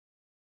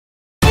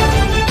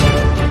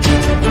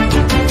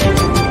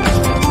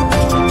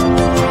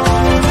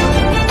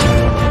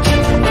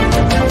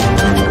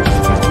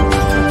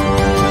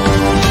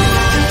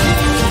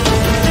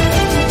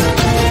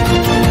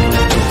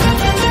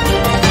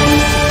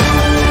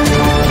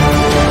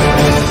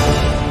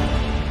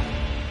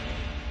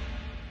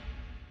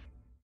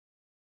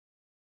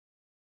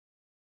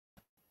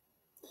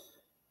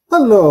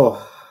Hello,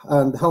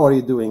 and how are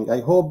you doing? I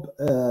hope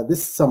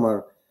this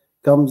summer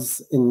comes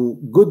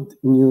in good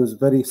news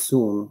very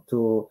soon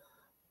to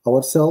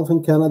ourselves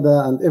in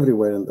Canada and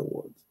everywhere in the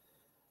world.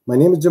 My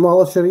name is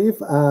Jamal Alsharif,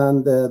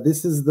 and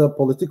this is the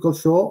political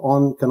show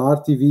on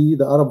Qanat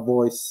the Arab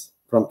voice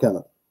from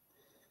Canada.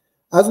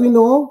 As we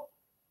know,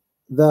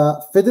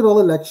 the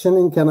federal election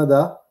in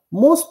Canada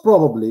most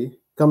probably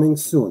coming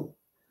soon.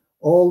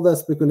 All the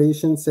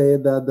speculations say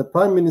that the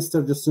Prime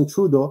Minister Justin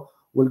Trudeau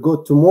will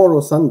go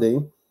tomorrow, Sunday,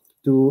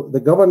 to the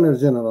Governor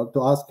General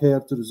to ask her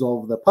to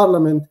dissolve the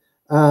Parliament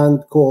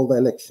and call the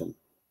election.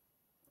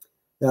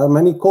 There are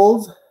many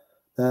calls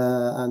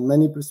and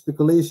many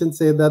speculations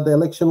say that the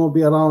election will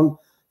be around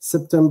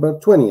September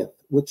 20th,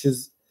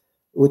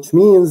 which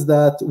means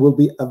that will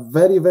be a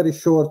very, very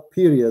short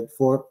period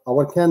for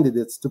our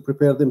candidates to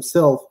prepare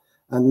themselves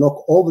and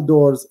knock all the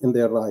doors in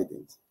their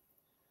ridings.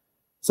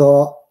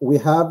 So we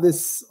have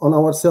this on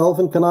ourselves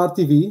in Qanat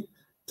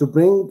to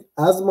bring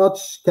as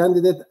much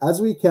candidate as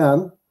we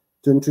can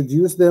to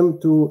introduce them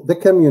to the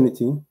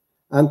community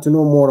and to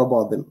know more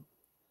about them.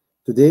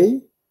 Today,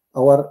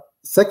 our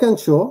second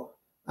show,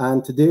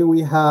 and today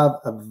we have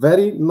a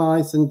very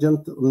nice and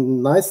gentle,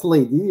 nice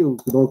lady, who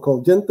we don't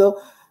call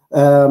gentle,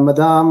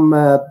 Madame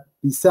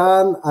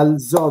Bيسان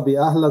الزعبي.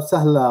 أهلا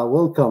وسهلا,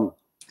 welcome.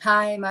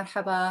 Hi,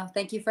 marhaba.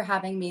 Thank you for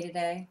having me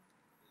today.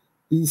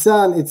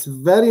 Bيسان, it's a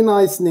very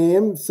nice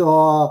name.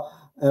 So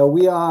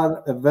we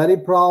are very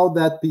proud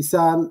that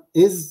Bيسان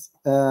is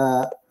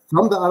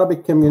from the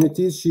Arabic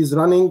communities. She's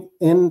running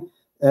in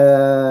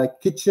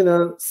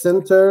Kitchener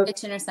Center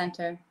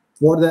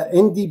for the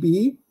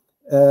NDP.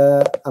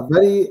 A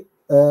very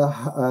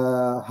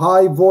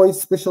high voice,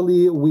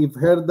 especially we've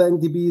heard the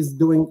NDP is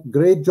doing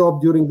great job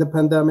during the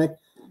pandemic,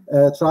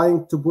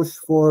 trying to push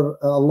for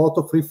a lot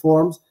of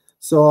reforms.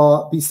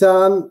 So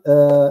Bيسان,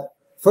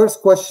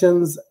 first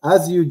questions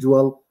as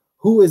usual,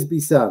 who is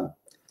Bيسان?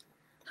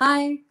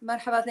 Hi,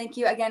 marhaba. Thank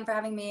you again for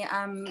having me.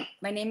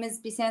 My name is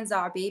Bيسان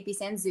Zarbi,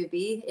 Bيسان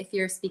Zubi, if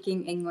you're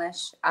speaking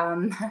English.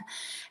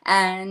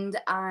 And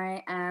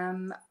I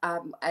am,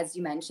 as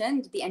you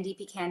mentioned, the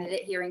NDP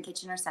candidate here in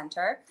Kitchener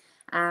Center.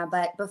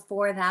 But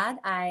before that,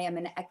 I am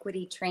an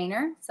equity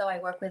trainer. So I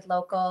work with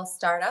local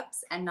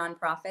startups and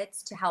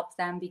nonprofits to help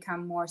them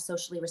become more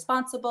socially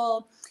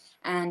responsible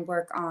and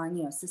work on,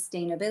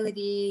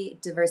 sustainability,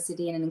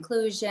 diversity and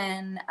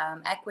inclusion,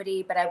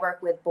 equity. But I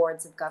work with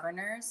boards of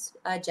governors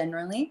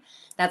generally.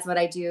 That's what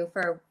I do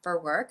for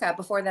work.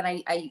 Before that,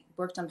 I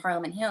worked on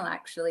Parliament Hill,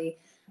 actually,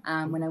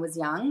 when I was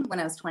young, when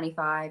I was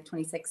 25,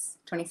 26,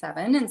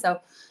 27. And so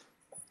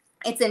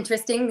it's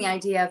interesting, the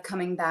idea of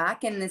coming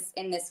back in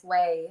this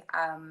way,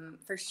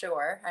 for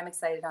sure. I'm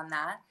excited on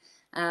that.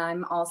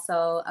 I'm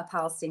also a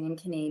Palestinian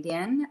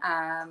Canadian.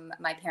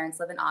 My parents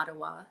live in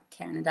Ottawa,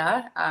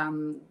 Canada.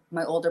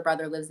 My older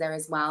brother lives there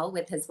as well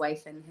with his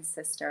wife and his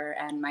sister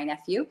and my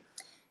nephew,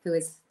 who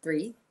is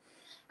 3.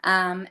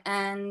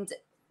 And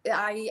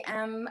I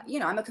am,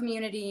 I'm a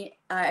community,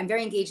 I'm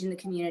very engaged in the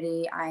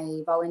community.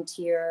 I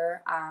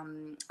volunteer.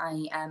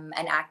 I am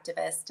an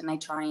activist, and I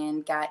try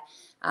and get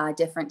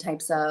different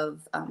types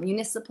of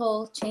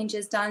municipal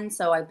changes done.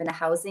 So I've been a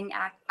housing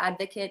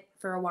advocate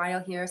for a while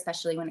here,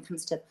 especially when it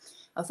comes to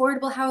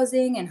affordable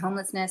housing and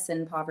homelessness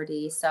and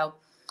poverty. So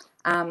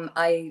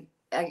I've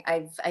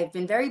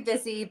been very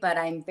busy, but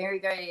I'm very,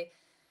 very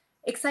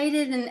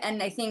excited.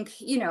 And I think,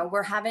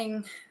 we're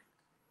having,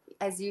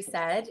 as you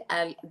said,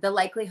 the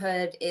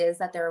likelihood is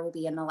that there will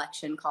be an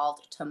election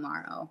called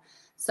tomorrow.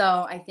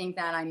 So I think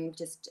that I'm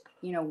just,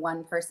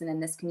 one person in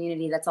this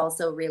community that's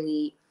also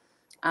really,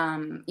 I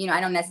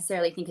don't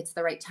necessarily think it's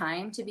the right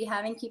time to be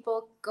having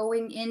people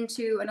going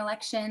into an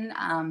election.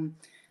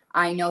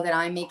 I know that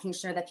I'm making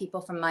sure that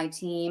people from my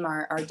team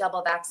are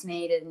double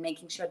vaccinated and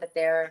making sure that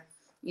they're,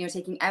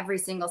 taking every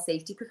single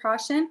safety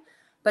precaution.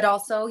 But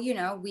also,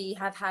 we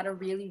have had a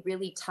really,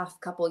 really tough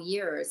couple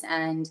years,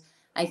 and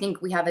I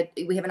think we have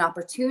an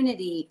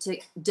opportunity to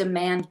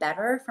demand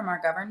better from our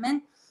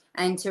government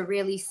and to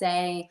really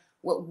say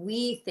what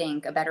we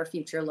think a better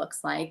future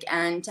looks like,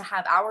 and to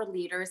have our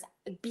leaders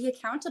be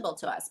accountable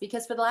to us.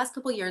 Because for the last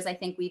couple of years, I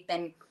think we've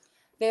been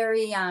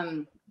very,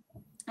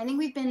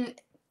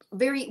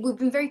 we've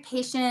been very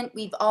patient.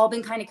 We've all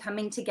been kind of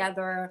coming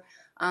together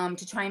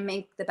to try and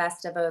make the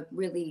best of a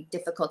really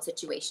difficult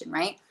situation,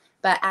 right?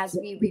 But as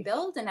we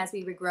rebuild and as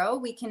we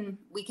regrow, we can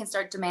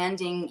start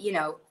demanding,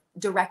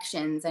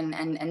 directions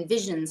and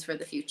visions for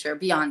the future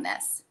beyond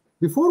this.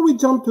 Before we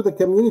jump to the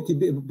community,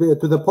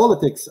 to the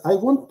politics, I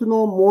want to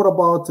know more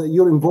about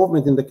your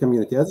involvement in the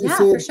community. As you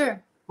said, for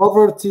sure.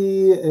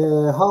 Poverty,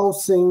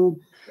 housing,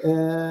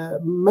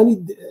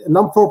 many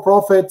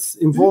non-for-profits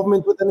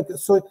involvement with them.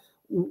 So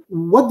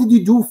what did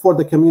you do for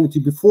the community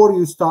before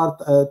you start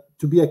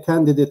to be a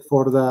candidate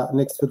for the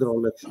next federal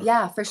election?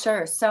 Yeah, for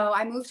sure. So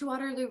I moved to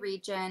Waterloo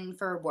region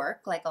for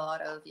work, like a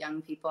lot of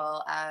young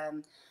people.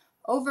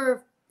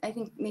 Over I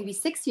think maybe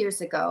 6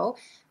 years ago,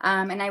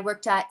 and I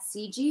worked at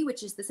CG,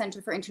 which is the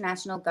Center for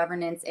International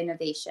Governance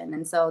Innovation.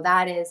 And so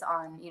that is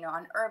on,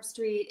 on Herb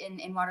Street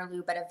in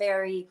Waterloo, but a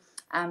very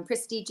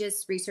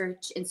prestigious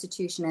research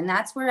institution. And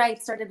that's where I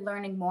started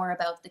learning more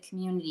about the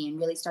community and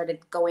really started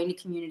going to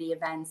community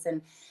events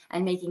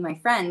and making my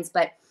friends.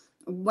 But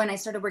when I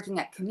started working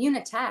at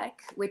Communitech,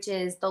 which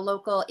is the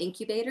local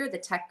incubator, the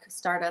tech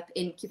startup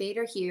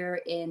incubator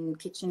here in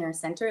Kitchener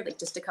Center, like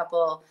just a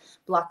couple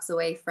blocks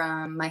away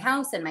from my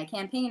house and my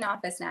campaign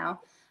office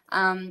now,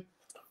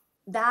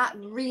 that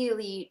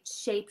really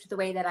shaped the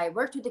way that I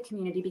worked with the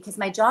community, because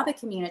my job at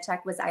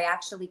Communitech was I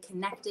actually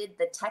connected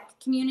the tech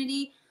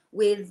community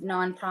with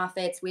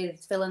nonprofits, with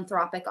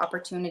philanthropic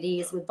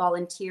opportunities, with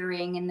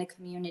volunteering in the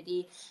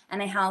community.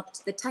 And I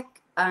helped the tech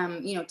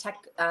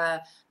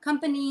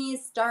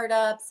companies,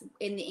 startups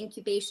in the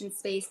incubation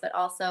space, but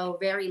also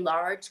very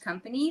large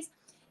companies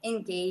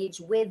engage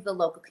with the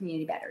local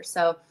community better.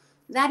 So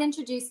that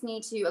introduced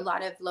me to a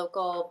lot of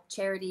local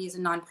charities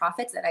and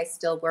nonprofits that I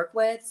still work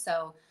with.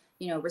 So,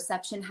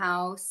 Reception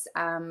House,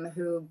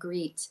 who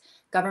greet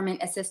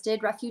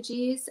government-assisted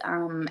refugees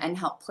and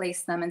help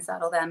place them and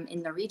settle them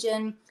in the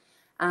region.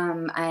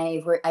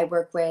 I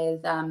work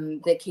with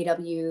the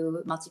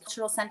KW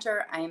Multicultural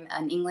Center. I'm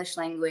an English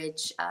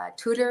language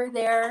tutor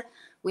there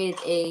with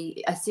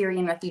a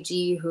Syrian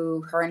refugee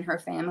who her and her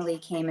family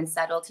came and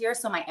settled here.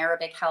 So my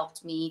Arabic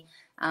helped me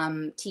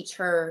teach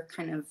her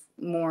kind of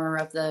more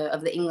of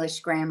the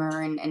English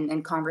grammar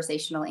and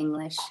conversational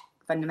English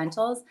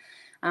fundamentals.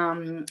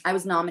 I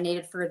was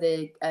nominated for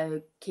the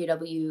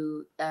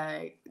KW,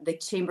 the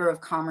Chamber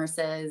of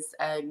Commerce's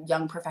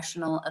Young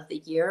Professional of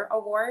the Year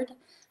award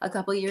a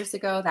couple years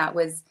ago. That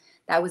was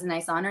a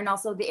nice honor, and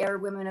also the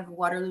Arab Women of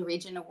Waterloo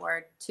Region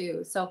award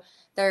too. So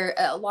there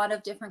are a lot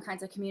of different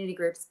kinds of community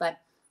groups, but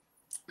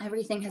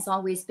everything has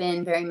always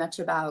been very much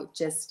about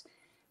just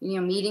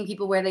meeting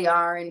people where they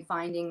are and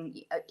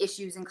finding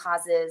issues and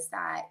causes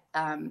that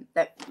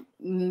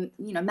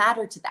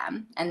matter to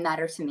them and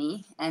matter to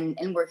me, and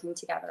working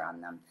together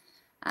on them.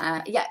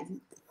 Yeah.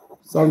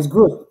 Sounds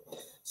good.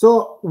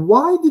 So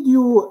why did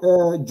you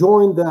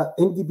join the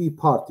NDP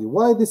party?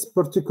 Why this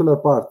particular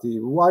party?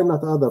 Why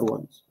not other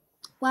ones?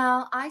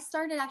 Well, I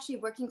started actually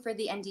working for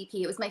the NDP.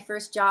 It was my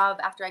first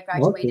job after I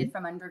graduated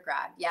from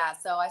undergrad. Yeah,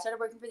 so I started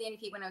working for the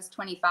NDP when I was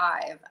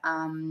 25,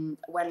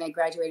 when I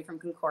graduated from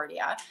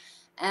Concordia.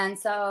 And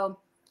so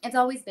it's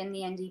always been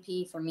the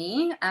NDP for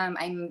me.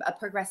 I'm a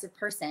progressive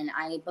person.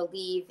 I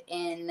believe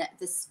in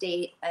the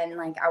state and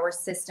our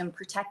system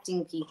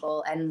protecting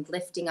people and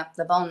lifting up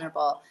the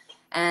vulnerable.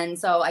 And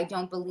so I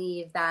don't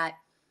believe that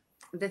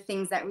the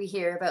things that we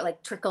hear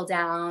about trickle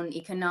down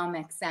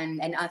economics and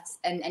us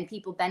and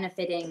people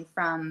benefiting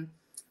from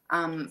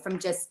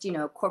just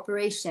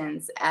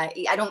corporations.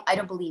 I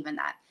don't believe in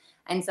that.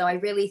 And so I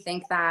really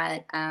think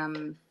that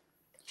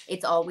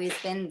it's always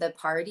been the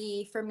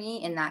party for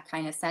me in that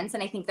kind of sense.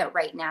 And I think that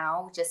right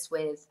now, just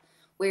with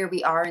where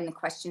we are and the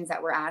questions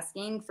that we're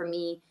asking, for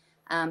me,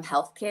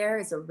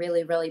 healthcare is a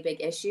really, really big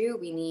issue.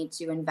 We need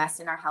to invest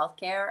in our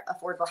healthcare,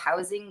 affordable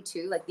housing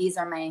too. These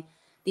are my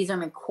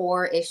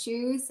core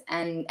issues,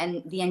 and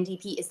the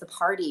NDP is the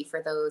party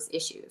for those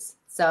issues.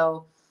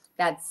 So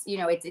that's,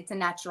 it's a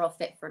natural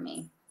fit for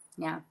me.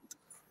 Yeah.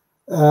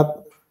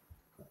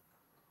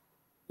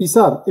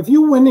 Beysan, if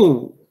you're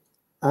winning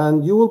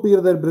and you will be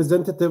the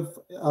representative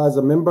as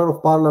a member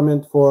of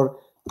parliament for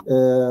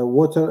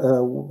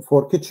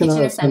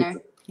Kitchener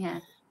Center. Yeah.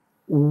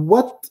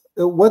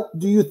 What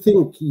do you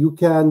think you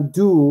can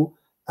do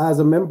as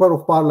a member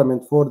of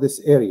parliament for this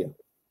area?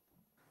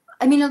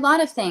 I mean, a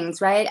lot of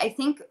things, right? I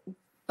think,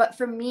 but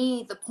for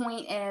me, the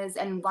point is,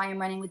 and why I'm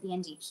running with the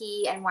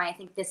NDP and why I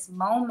think this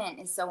moment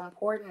is so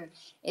important,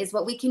 is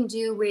what we can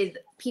do with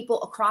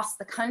people across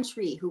the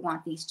country who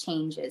want these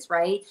changes,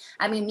 right?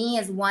 I mean, me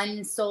as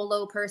one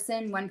solo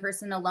person, one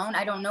person alone,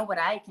 I don't know what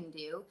I can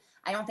do.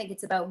 I don't think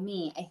it's about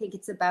me. I think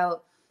it's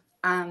about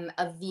a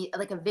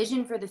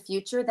vision for the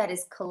future that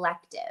is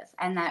collective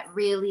and that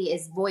really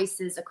is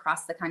voices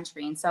across the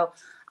country. And so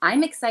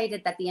I'm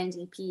excited that the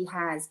NDP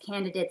has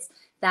candidates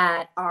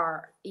that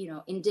are,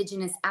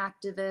 Indigenous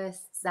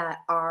activists,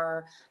 that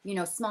are,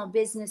 small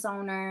business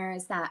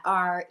owners, that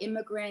are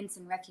immigrants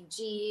and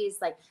refugees.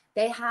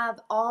 They have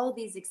all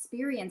these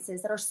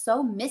experiences that are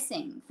so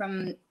missing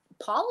from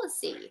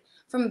policy,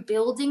 from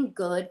building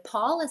good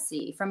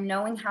policy, from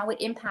knowing how it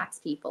impacts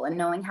people and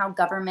knowing how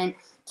government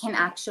can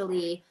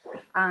actually,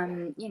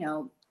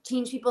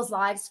 change people's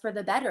lives for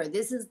the better.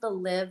 This is the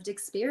lived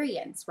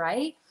experience,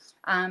 right?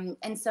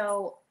 And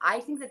so I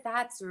think that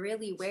that's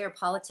really where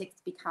politics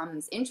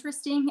becomes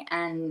interesting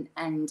and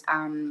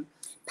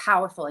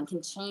powerful and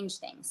can change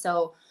things.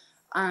 So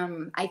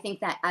I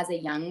think that as a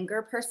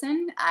younger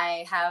person,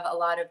 I have a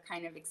lot of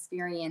kind of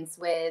experience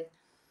with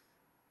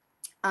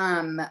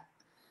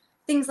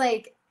things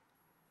when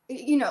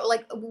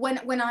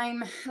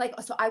I'm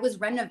so I was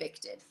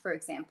renovicted, for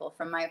example,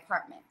 from my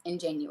apartment in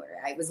January.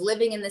 I was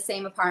living in the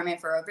same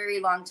apartment for a very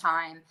long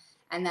time.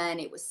 and then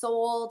it was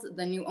sold.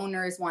 The new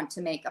owners want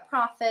to make a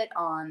profit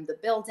on the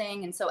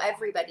building. And so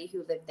everybody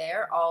who lived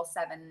there, all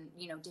 7,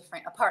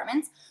 different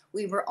apartments,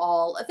 we were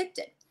all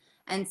evicted.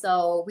 And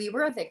so we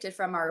were evicted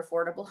from our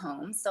affordable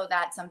homes so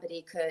that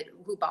somebody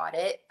who bought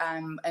it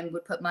and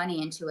would put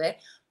money into it,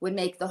 would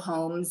make the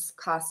homes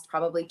cost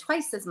probably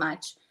twice as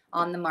much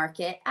on the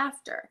market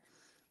after.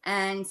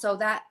 And so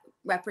that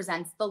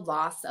represents the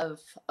loss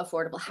of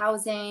affordable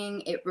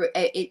housing.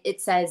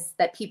 It says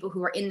that people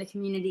who are in the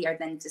community are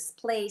then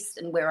displaced,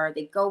 and where are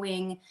they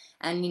going,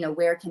 and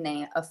where can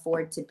they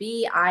afford to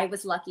be. I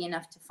was lucky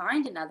enough to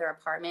find another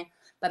apartment,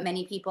 but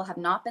many people have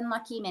not been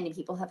lucky. Many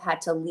people have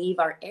had to leave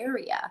our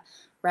area,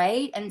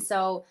 right? And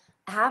so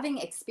having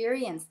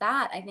experienced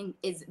that, I think,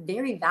 is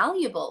very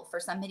valuable for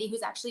somebody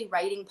who's actually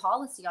writing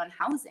policy on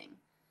housing.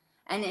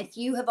 And if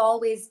you have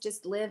always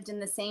just lived in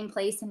the same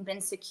place and been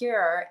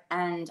secure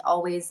and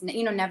always,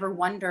 never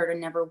wondered or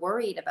never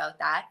worried about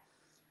that,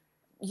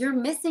 you're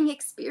missing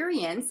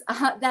experience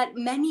that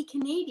many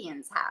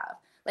Canadians have.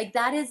 Like,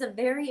 that is a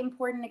very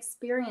important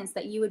experience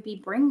that you would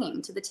be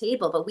bringing to the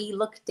table, but we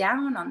look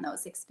down on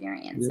those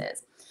experiences. Yep.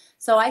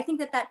 So I think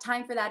that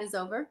time for that is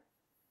over.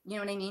 You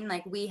know what I mean?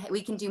 Like,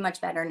 we can do much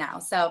better now.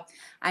 So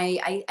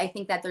I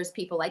think that there's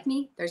people like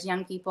me, there's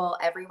young people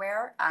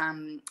everywhere.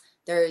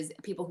 There's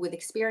people with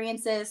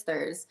experiences,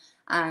 there's,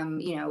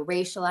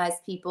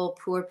 racialized people,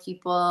 poor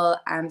people,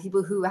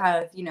 people who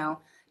have,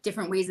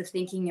 different ways of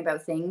thinking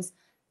about things.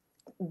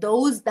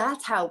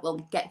 That's how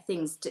we'll get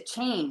things to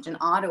change in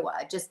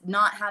Ottawa, just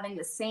not having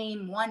the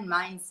same one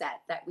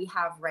mindset that we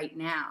have right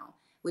now,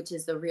 which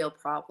is the real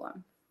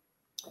problem.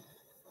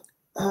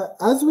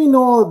 As we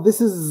know,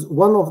 this is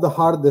one of the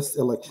hardest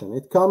elections.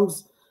 It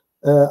comes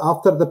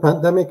after the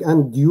pandemic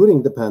and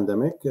during the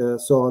pandemic.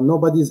 So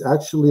nobody's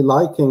actually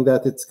liking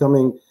that it's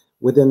coming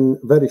within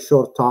very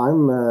short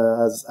time,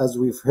 as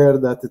we've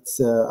heard that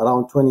it's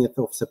around 20th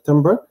of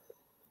September.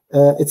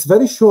 It's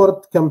very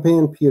short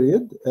campaign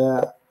period.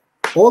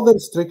 All the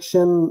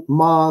restriction,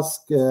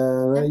 mask,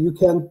 you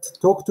can't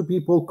talk to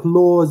people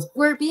close.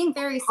 We're being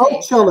very safe.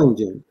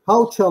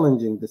 How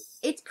challenging this?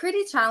 It's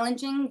pretty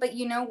challenging, but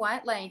you know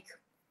what? Like,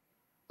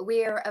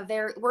 we're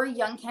a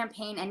young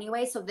campaign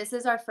anyway, so this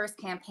is our first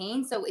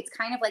campaign, so it's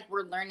kind of like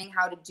we're learning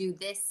how to do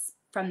this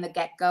from the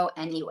get-go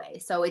anyway,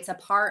 so it's a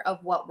part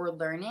of what we're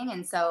learning.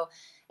 And so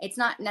it's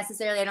not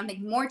necessarily, I don't think,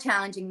 more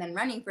challenging than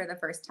running for the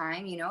first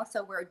time,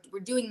 so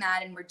we're doing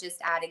that, and we're just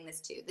adding this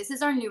too. This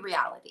is our new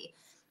reality.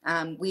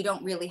 We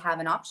don't really have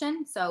an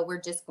option, so we're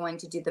just going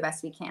to do the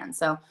best we can.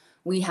 So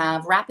we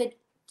have rapid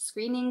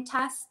screening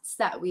tests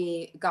that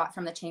we got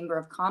from the Chamber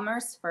of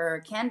Commerce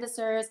for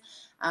canvassers.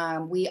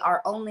 We're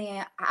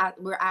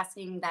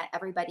asking that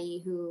everybody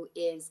who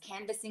is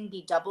canvassing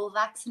be double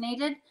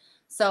vaccinated.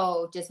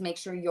 So just make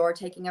sure you're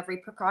taking every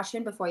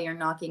precaution before you're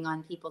knocking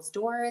on people's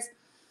doors.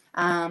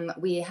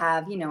 We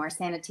have, our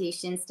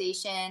sanitation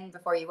station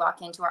before you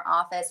walk into our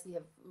office. We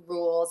have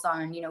rules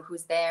on,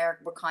 who's there.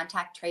 We're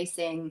contact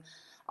tracing,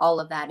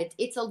 all of that.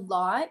 It's a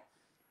lot.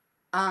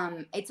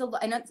 It's a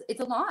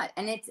lot,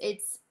 and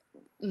it's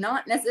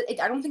not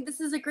necessarily. I don't think this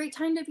is a great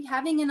time to be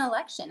having an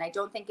election. I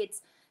don't think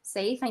it's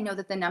safe. I know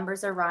that the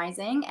numbers are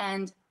rising,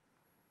 and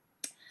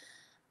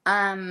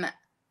I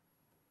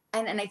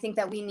think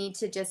that we need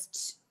to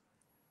just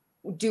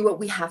do what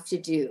we have to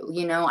do.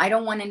 I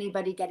don't want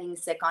anybody getting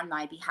sick on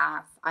my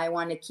behalf. I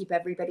want to keep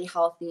everybody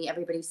healthy,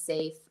 everybody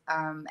safe.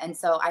 And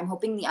so I'm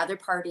hoping the other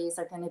parties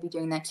are going to be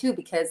doing that too,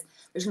 because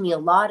there's going to be a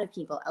lot of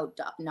people out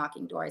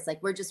knocking doors.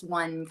 Like, we're just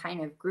one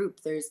kind of group.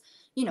 There's,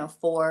 4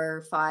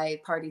 or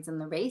 5 parties in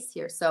the race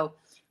here. So,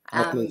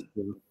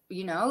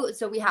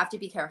 so we have to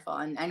be careful,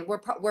 and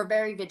we're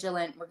very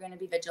vigilant. We're going to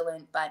be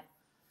vigilant, but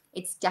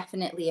it's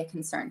definitely a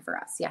concern for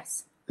us.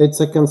 Yes.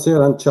 It's a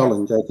concern and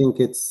challenge. Yes. I think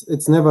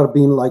it's never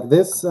been like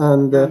this,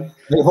 and I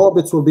hope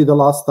it will be the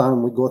last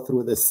time we go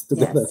through this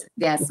together.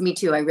 Yes, me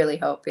too. I really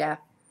hope. Yeah.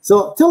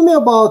 So tell me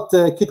about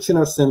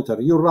Kitchener Center.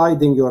 You're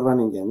running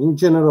in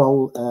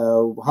general.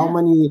 How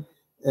many?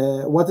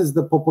 What is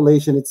the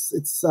population?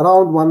 It's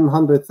around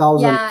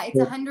 100,000. Yeah, it's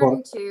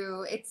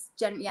 102.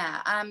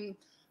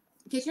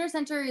 Kitchener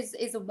Center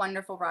is a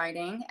wonderful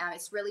riding.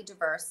 It's really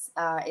diverse.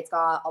 It's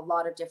got a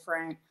lot of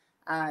different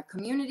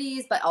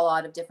communities, but a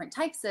lot of different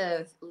types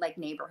of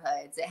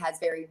neighborhoods. It has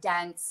very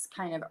dense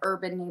kind of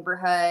urban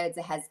neighborhoods.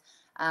 It has,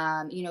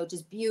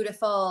 just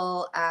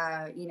beautiful,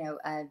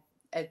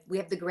 we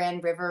have the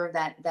Grand River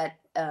that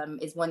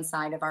is one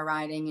side of our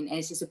riding, and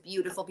it's just a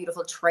beautiful,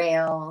 beautiful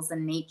trails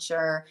and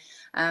nature.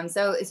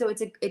 So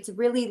it's a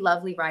really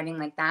lovely riding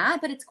like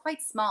that, but it's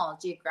quite small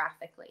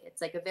geographically.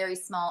 It's like a very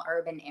small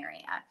urban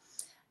area.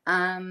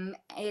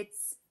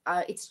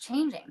 It's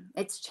changing.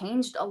 It's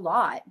changed a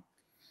lot.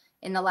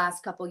 in the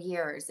last couple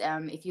years.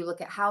 If you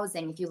look at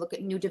housing, if you look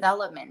at new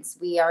developments,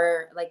 we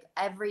are like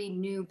every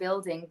new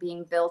building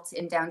being built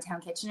in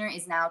downtown Kitchener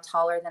is now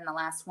taller than the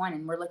last one.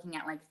 And we're looking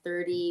at like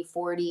 30,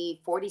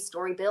 40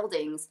 story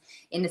buildings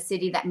in a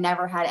city that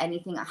never had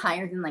anything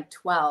higher than like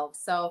 12.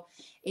 So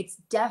it's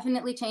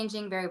definitely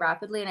changing very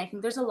rapidly. And I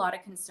think there's a lot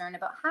of concern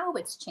about how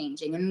it's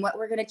changing and what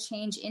we're going to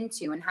change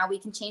into and how we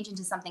can change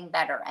into something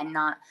better and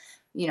not,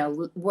 you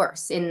know,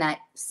 worse in that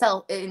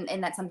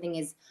in that something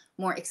is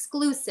more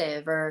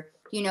exclusive or,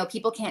 you know,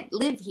 people can't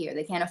live here.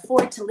 They can't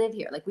afford to live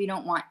here. Like, we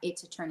don't want it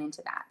to turn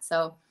into that.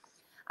 So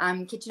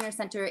Kitchener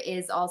Centre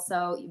is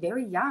also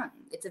very young.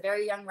 It's a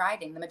very young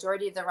riding. The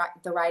majority of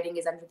the riding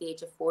is under the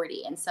age of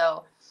 40. And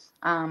so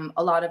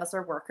a lot of us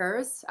are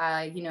workers,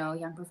 you know,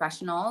 young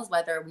professionals,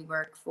 whether we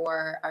work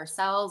for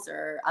ourselves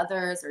or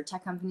others or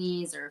tech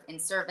companies or in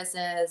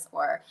services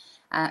or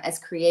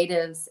as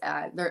creatives.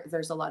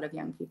 There's a lot of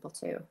young people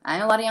too,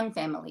 and a lot of young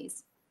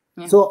families.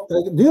 Yeah. So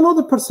do you know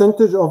the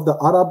percentage of the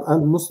Arab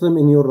and Muslim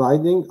in your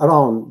riding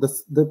around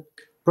the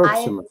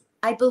proximate?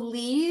 I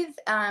believe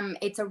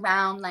it's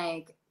around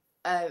like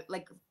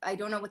I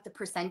don't know what the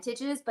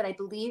percentage is, but I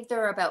believe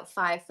there are about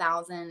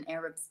 5,000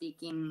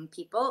 Arab-speaking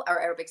people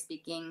or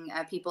Arabic-speaking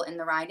people in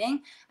the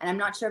riding. And I'm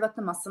not sure about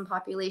the Muslim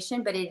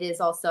population, but it is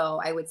also,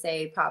 I would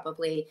say,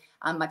 probably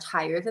much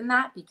higher than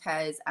that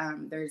because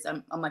there's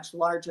a much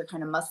larger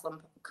kind of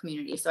Muslim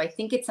community. So I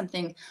think it's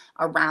something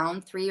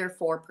around 3 or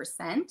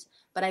 4%,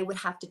 but I would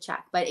have to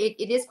check. But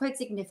it is quite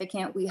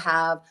significant. We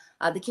have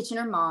the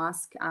Kitchener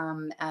Mosque.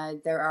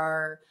 There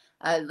are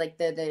like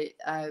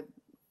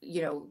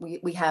you know,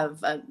 we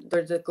have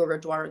there's a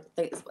Gurudwara,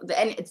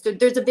 and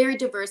there's a very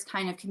diverse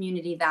kind of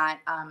community that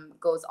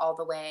goes all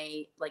the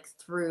way like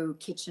through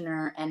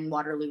Kitchener and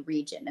Waterloo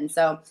region, and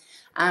so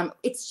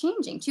it's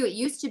changing too. It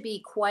used to be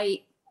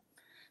quite,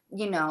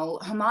 you know,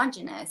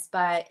 homogenous,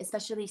 but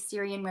especially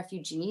Syrian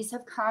refugees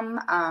have come.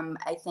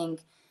 I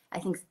think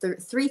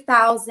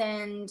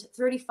 3,000,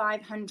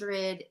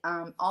 3,500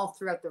 all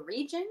throughout the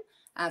region.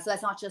 So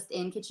that's not just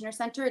in Kitchener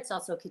Centre; it's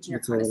also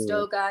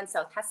Kitchener-Conestoga and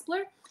South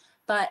Hespeler.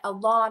 But a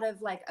lot of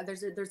like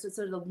there's a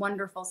sort of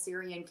wonderful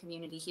Syrian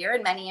community here,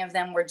 and many of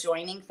them were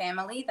joining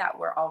family that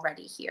were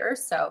already here.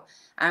 So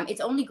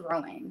it's only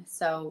growing.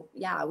 So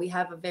yeah, we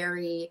have a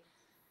very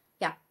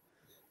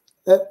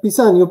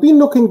Beysan, you've been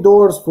knocking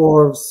doors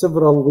for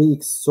several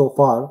weeks so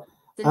far.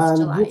 Since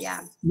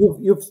July,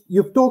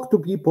 You've talked to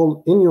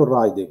people in your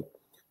riding.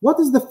 What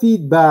is the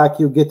feedback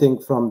you're getting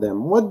from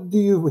them? What do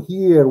you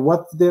hear?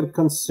 What's their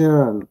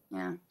concern?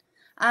 Yeah.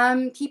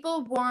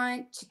 People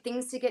want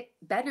things to get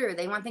better.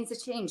 They want things to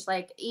change.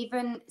 Like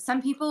even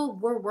some people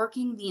were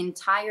working the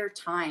entire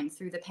time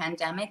through the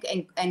pandemic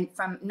and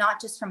from not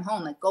just from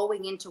home, like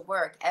going into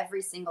work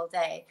every single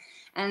day.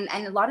 And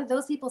a lot of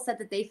those people said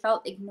that they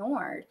felt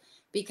ignored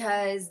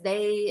because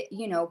they,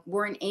 you know,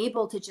 weren't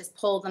able to just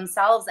pull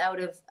themselves out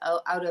of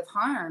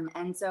harm.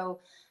 And so,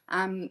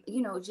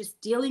 you know,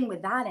 just dealing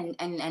with that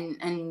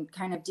and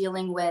kind of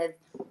dealing with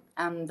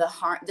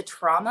the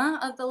trauma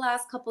of the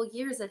last couple of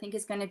years, I think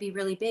is going to be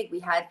really big. We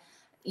had,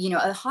 you know,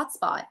 a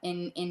hotspot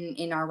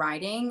in our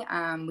riding.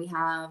 We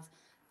have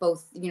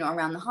both, you know,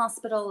 around the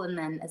hospital and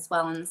then as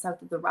well in the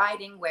south of the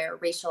riding where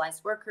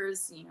racialized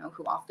workers, you know,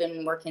 who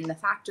often work in the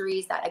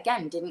factories that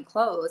again didn't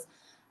close,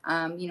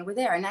 you know, were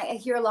there. And I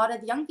hear a lot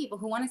of young people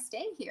who want to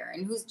stay here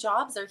and whose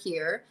jobs are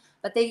here,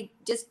 but they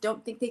just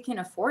don't think they can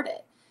afford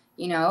it.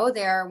 You know,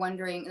 they're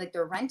wondering, like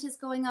their rent is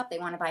going up. They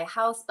want to buy a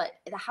house, but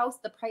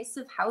the price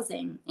of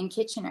housing in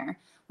Kitchener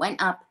went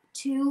up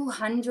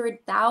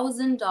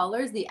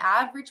 $200,000. The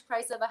average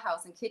price of a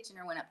house in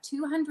Kitchener went up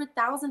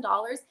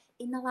 $200,000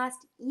 in the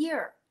last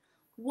year,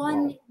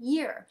 one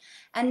year.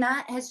 And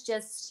that has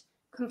just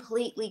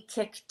completely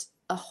kicked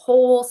a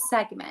whole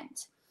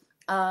segment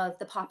of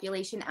the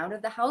population out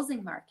of the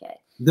housing market.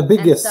 The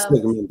biggest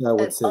segment, I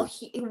would say.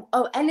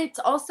 And it's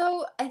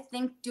also, I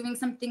think, doing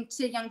something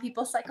to young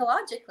people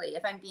psychologically,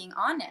 if I'm being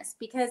honest,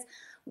 because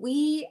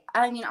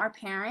our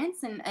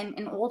parents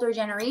and older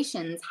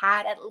generations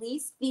had at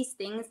least these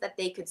things that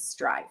they could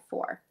strive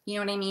for. You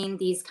know what I mean?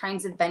 These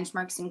kinds of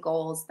benchmarks and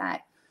goals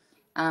that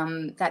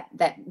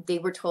that they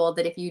were told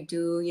that if you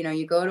do, you know,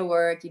 you go to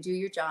work, you do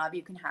your job,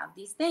 you can have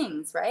these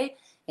things, right?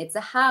 It's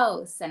a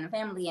house and a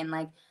family and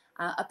like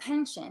a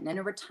pension and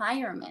a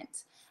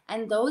retirement.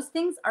 And those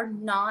things are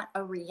not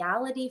a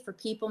reality for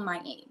people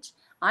my age.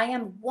 I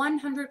am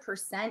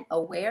 100%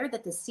 aware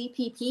that the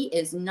CPP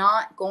is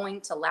not going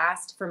to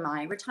last for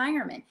my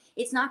retirement.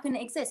 It's not going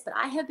to exist, but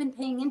I have been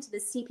paying into the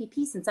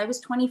CPP since I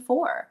was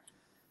 24.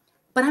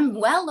 But I'm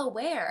well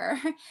aware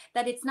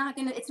that it's not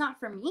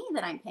for me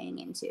that I'm paying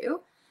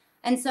into.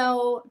 And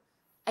so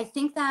I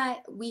think that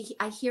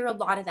I hear a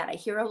lot of that. I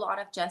hear a lot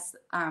of just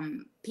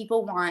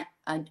people want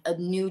a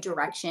new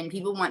direction.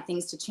 People want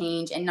things to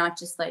change and not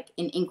just like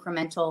in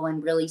incremental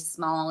and really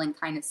small and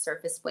kind of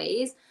surface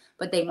ways,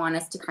 but they want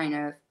us to kind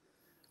of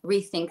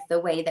rethink the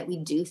way that we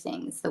do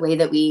things, the way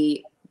that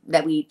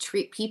we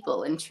treat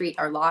people and treat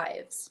our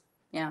lives.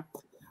 Yeah.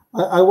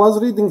 I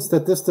was reading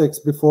statistics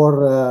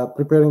before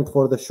preparing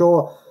for the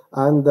show.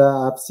 And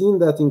I've seen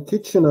that in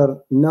Kitchener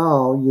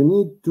now, you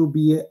need to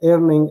be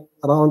earning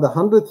around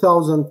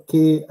 100,000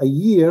 K a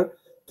year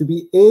to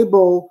be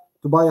able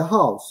to buy a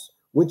house,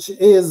 which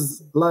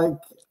is like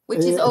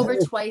over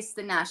twice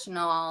the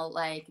national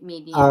like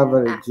median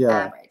average.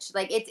 Average.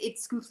 Like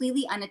it's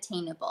completely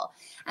unattainable.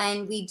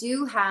 And we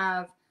do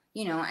have,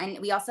 you know, and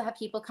we also have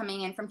people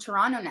coming in from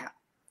Toronto now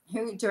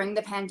who during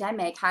the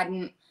pandemic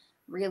hadn't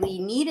really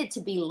needed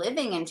to be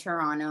living in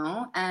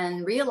Toronto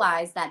and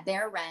realized that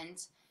their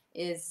rent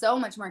is so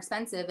much more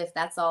expensive if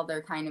that's all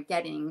they're kind of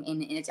getting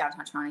in a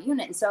downtown Toronto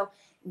unit. And so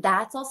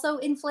that's also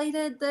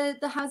inflated the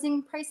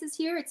housing prices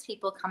here. It's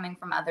people coming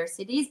from other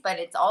cities, but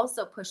it's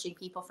also pushing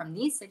people from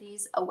these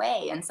cities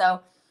away. And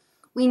so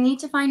we need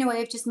to find a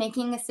way of just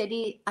making a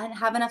city and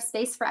have enough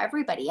space for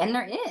everybody. And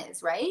there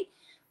is, right?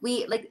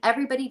 We like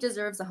everybody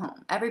deserves a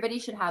home. Everybody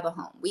should have a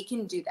home. We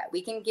can do that.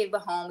 We can give a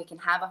home. We can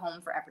have a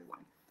home for everyone.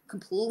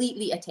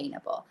 Completely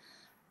attainable.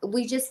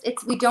 We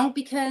don't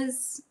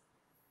because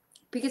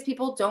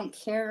people don't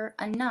care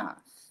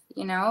enough,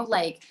 you know,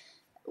 like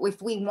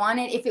if we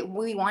wanted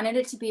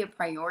it to be a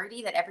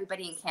priority that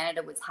everybody in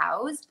Canada was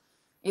housed,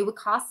 it would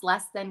cost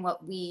less than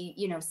what we,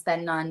 you know,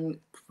 spend on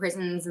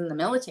prisons and the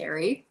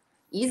military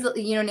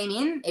easily, you know what I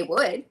mean? It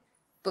would,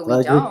 but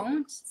we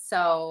don't.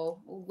 So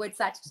what's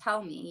that to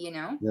tell me, you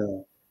know?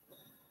 Yeah.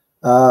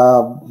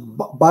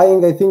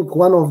 Buying, I think,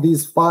 one of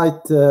these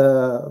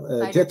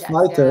jet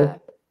fighter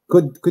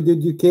could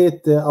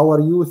educate our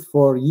youth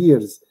for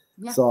years.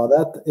 Yeah. So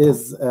that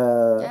is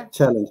a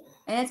challenge.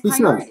 And it's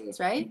priorities,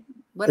 right?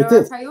 What are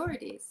our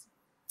priorities?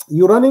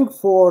 You're running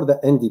for the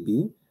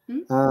NDP,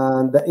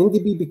 and the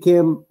NDP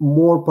became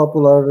more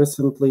popular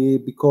recently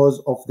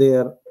because of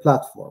their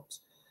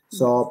platforms.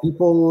 So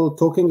people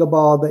talking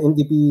about the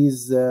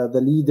NDPs,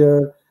 the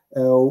leader,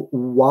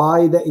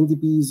 why the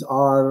NDPs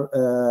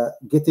are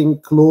getting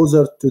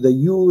closer to the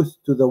youth,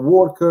 to the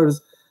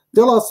workers.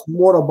 Tell us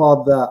more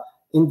about the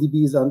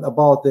NDPs and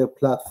about their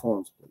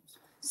platforms, please.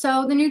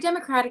 So the New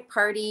Democratic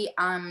Party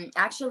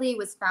actually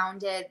was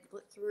founded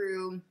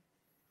through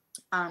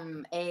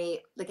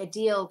a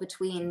deal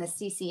between the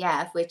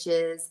CCF, which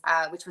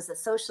was a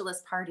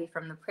socialist party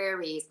from the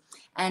prairies,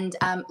 and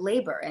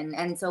labor,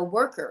 and so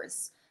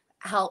workers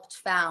helped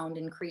found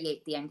and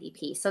create the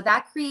NDP. So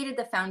that created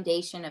the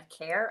foundation of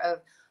care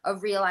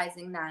of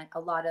realizing that a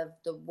lot of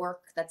the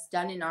work that's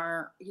done in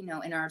our, you know,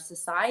 in our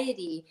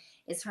society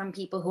is from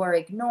people who are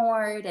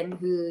ignored and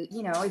who,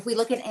 you know, if we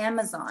look at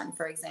Amazon,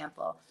 for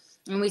example,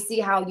 and we see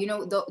how, you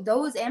know,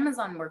 those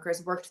Amazon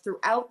workers worked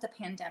throughout the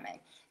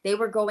pandemic. They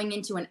were going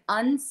into an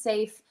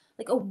unsafe,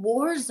 like a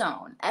war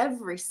zone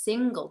every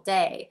single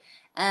day.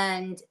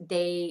 And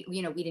they,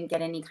 you know, we didn't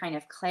get any kind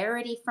of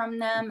clarity from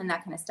them and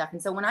that kind of stuff.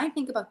 And so when I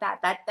think about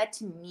that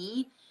to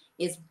me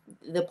is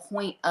the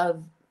point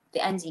of the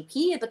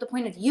NDP, but the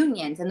point of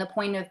unions and the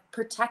point of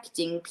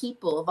protecting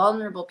people,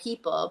 vulnerable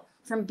people,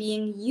 from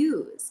being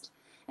used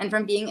and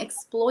from being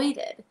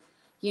exploited,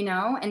 you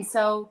know? And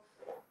so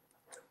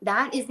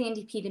that is the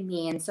NDP to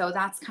me. And so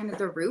that's kind of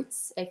the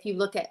roots. If you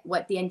look at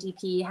what the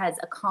NDP has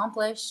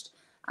accomplished,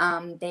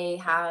 they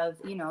have,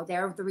 you know,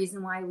 they're the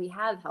reason why we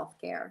have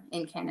healthcare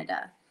in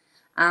Canada.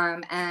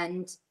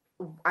 And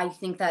I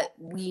think that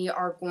we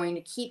are going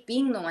to keep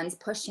being the ones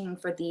pushing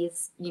for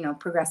these, you know,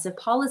 progressive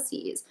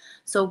policies.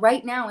 So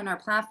right now in our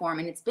platform,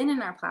 and it's been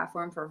in our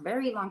platform for a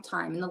very long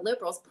time, and the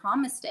Liberals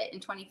promised it in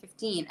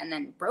 2015 and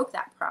then broke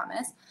that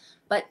promise,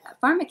 but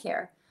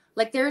pharmacare.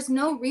 Like, there's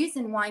no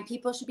reason why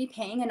people should be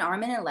paying an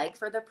arm and a leg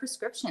for their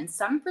prescriptions.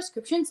 Some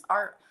prescriptions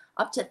are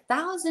up to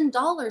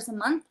 $1,000 a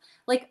month,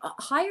 like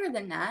higher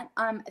than that,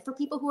 for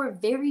people who are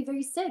very,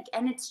 very sick.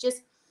 And it's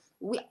just,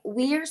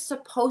 we're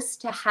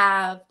supposed to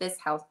have this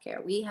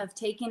healthcare. We have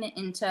taken it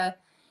into,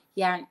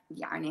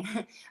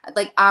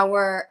 like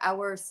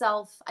our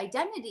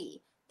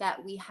self-identity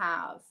that we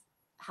have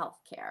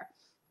healthcare.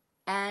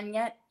 And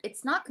yet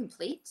it's not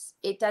complete.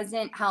 It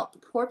doesn't help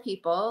poor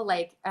people,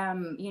 like,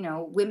 you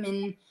know,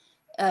 women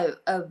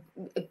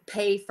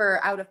pay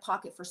for out of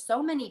pocket for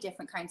so many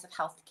different kinds of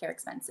healthcare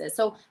expenses.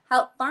 So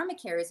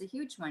pharmacare is a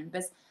huge one,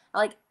 but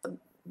like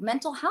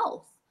mental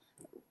health,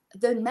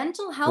 the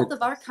mental health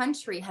of our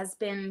country has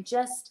been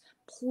just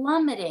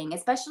plummeting,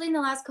 especially in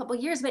the last couple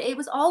of years, but it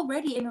was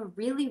already in a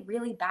really,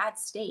 really bad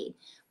state.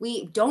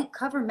 We don't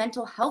cover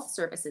mental health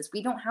services.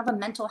 We don't have a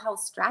mental health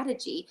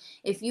strategy.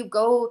 If you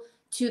go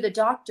to the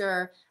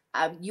doctor,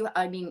 you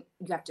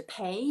have to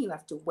pay, you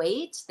have to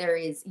wait. There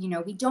is, you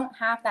know, we don't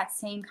have that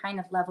same kind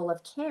of level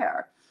of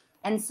care.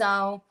 And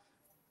so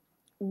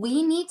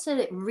we need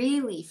to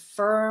really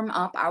firm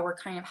up our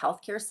kind of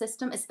healthcare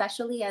system,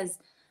 especially as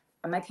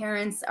my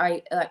parents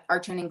are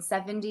turning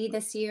 70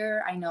 this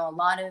year. I know a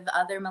lot of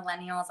other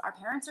millennials, our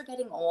parents are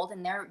getting old,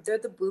 and they're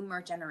the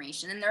boomer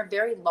generation, and they're a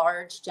very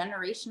large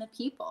generation of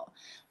people.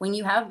 When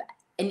you have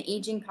an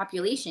aging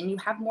population, you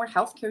have more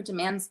healthcare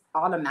demands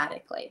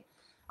automatically.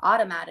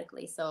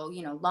 So,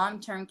 you know,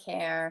 long-term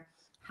care,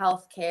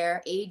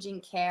 healthcare,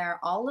 aging care,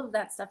 all of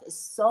that stuff is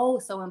so,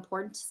 so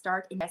important to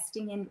start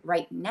investing in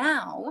right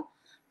now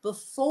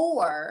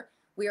before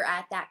we're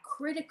at that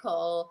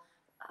critical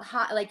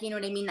high, like, you know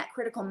what I mean, that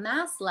critical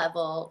mass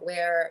level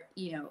where,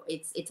 you know,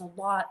 it's a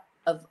lot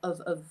of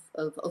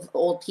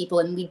old people,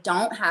 and we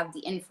don't have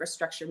the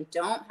infrastructure, we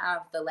don't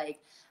have the like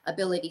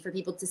ability for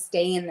people to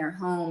stay in their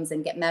homes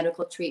and get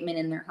medical treatment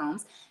in their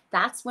homes.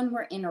 That's when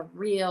we're in a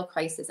real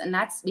crisis, and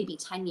that's maybe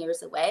 10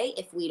 years away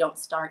if we don't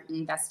start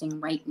investing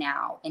right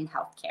now in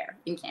healthcare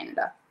in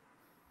Canada.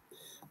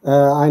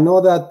 I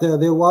know that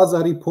there was a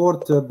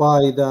report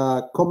by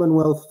the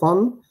Commonwealth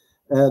Fund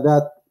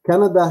that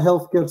Canada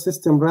healthcare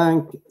system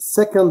ranked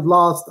second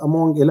last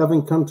among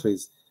 11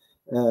 countries,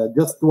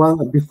 just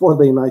one before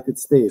the United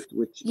States,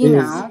 which you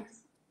is... know,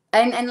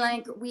 and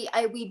like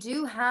we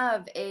do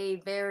have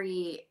a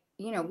very,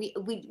 you know,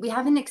 we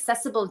have an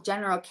accessible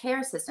general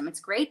care system.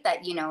 It's great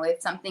that, you know,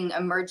 if something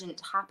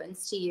emergent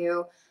happens to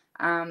you,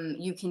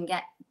 you can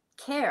get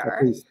care.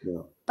 At least,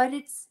 yeah. But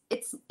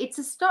it's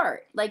a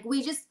start. Like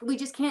we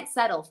just can't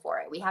settle for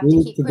it. We have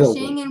to keep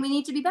pushing, and we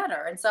need to be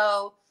better. And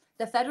so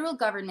the federal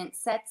government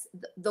sets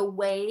the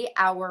way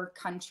our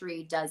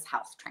country does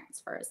health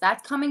transfers.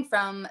 That's coming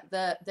from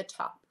the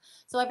top.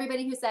 So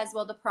everybody who says,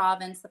 well, the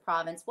province,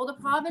 well, the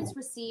province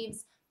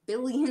receives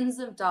billions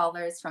of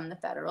dollars from the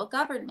federal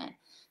government.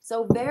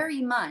 So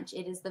very much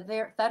it is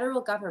the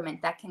federal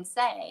government that can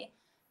say,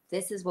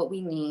 this is what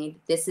we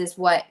need. This is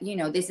what, you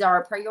know, these are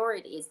our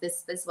priorities.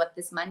 This is what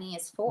this money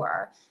is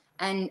for,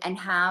 and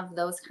have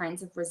those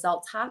kinds of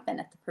results happen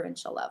at the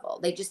provincial level.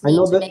 They just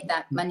need to make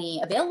that money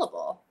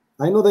available.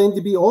 I know the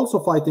NDP also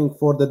fighting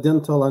for the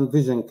dental and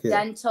vision care.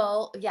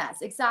 Dental,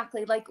 yes,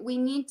 exactly. Like we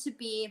need to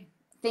be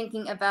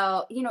thinking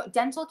about, you know,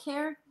 dental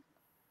care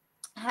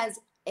has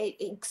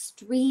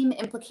extreme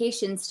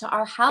implications to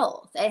our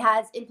health. It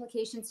has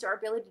implications to our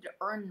ability to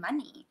earn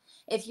money.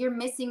 If you're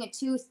missing a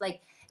tooth,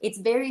 like, it's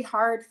very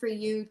hard for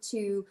you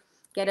to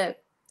get a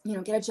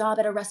job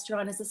at a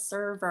restaurant as a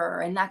server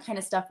and that kind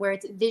of stuff, where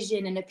it's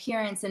vision and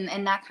appearance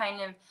and that kind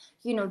of,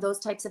 you know, those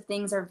types of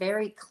things are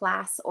very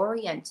class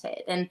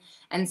oriented.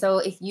 And so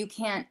if you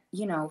can't,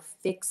 you know,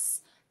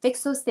 fix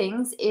those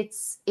things,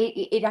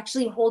 it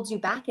actually holds you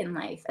back in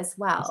life as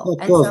well.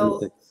 And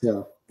so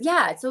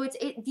so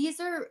these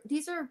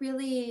are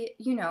really,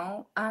 you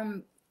know,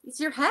 it's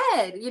your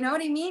head, you know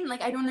what I mean?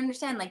 Like, I don't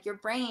understand, like your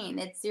brain,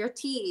 it's your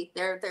teeth,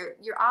 they're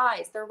your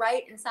eyes, they're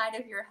right inside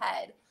of your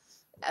head.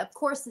 Of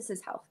course, this is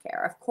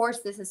healthcare. Of course,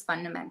 this is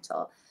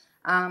fundamental.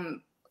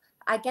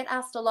 I get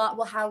asked a lot,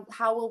 well,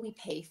 how will we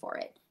pay for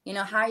it? You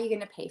know, how are you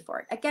going to pay for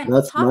it? Again, we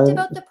talked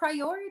about the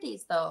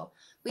priorities, though.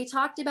 We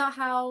talked about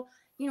how,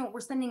 you know,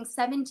 we're spending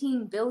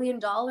 $17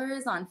 billion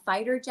on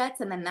fighter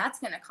jets, and then that's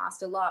going to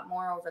cost a lot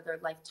more over their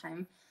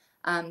lifetime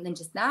than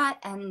just that.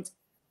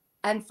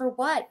 And for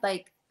what?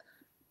 Like,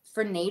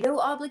 for NATO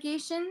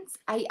obligations,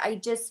 I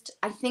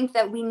think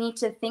that we need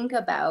to think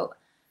about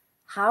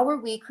how are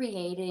we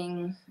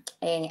creating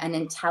an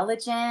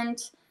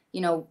intelligent,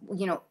 you know,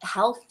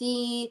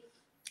 healthy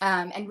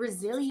and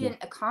resilient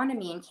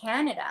economy in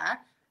Canada,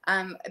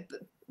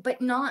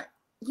 but not,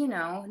 you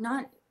know,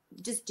 not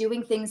just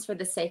doing things for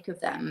the sake of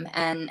them.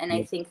 And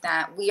I think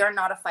that we are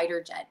not a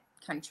fighter jet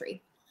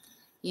country.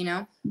 You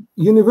know,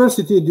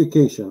 university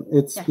education,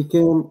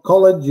 became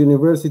college,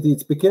 university,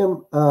 it's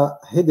became a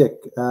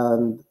headache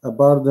and a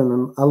burden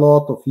on a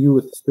lot of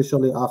youth,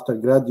 especially after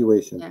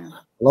graduation. A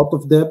lot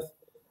of debt.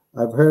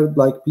 I've heard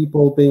like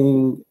people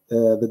paying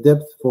the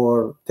debt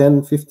for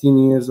 10, 15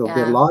 years of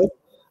their life.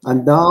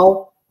 And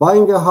now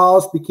buying a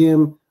house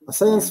became a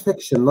science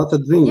fiction, not a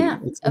dream.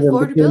 It's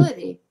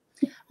affordability.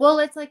 Well,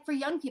 it's like for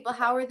young people,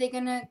 how are they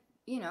going to,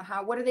 you know,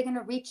 what are they going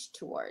to reach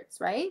towards,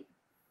 right?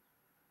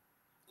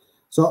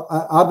 So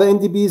are the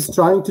NDBs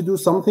trying to do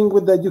something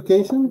with the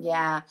education?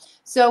 Yeah.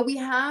 So we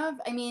have,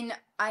 I mean,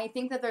 I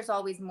think that there's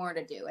always more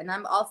to do. And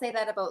I'll say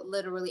that about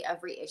literally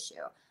every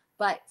issue.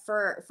 But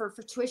for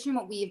tuition,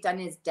 what we've done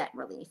is debt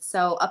relief.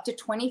 So up to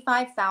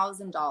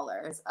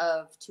 $25,000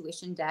 of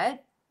tuition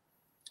debt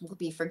will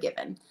be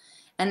forgiven.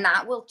 And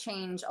that will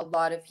change a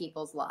lot of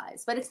people's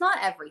lives. But it's not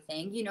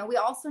everything. You know, we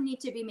also need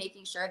to be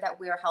making sure that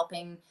we're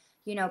helping,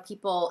 you know,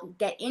 people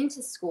get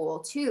into school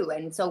too.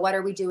 And so what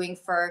are we doing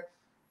for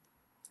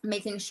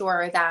making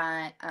sure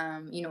that,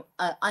 you know,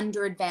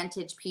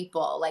 underadvantaged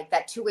people, like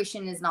that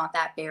tuition is not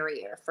that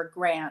barrier for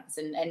grants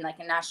and like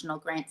a national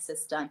grant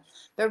system.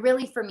 But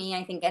really for me,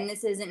 I think, and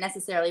this isn't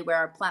necessarily where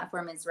our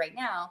platform is right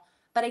now,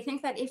 but I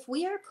think that if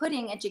we are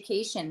putting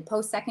education,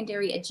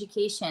 post-secondary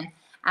education,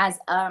 as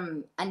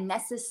a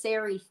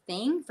necessary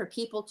thing for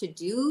people to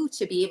do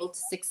to be able to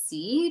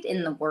succeed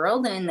in the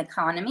world and in the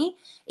economy,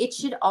 it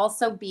should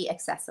also be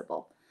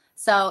accessible.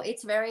 So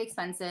it's very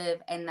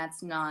expensive, and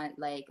that's not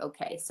like,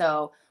 okay,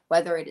 so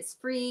whether it is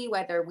free,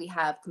 whether we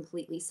have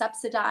completely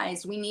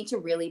subsidized, we need to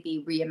really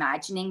be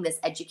reimagining this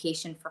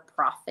education for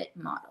profit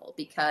model,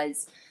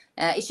 because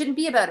it shouldn't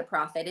be about a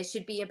profit. It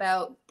should be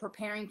about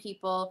preparing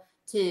people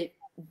to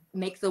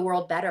make the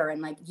world better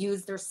and like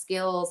use their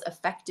skills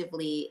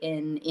effectively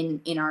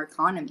in our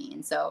economy.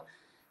 And so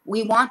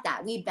we want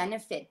that. We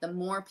benefit the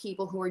more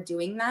people who are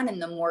doing that,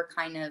 and the more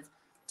kind of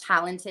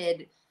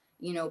talented,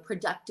 you know,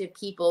 productive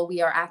people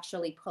we are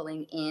actually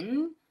pulling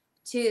in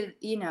to,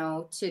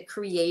 to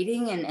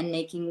creating and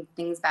making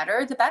things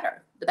better, the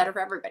better for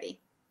everybody.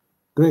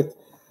 Great.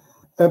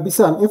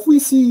 Beysan, if we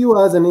see you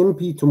as an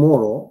MP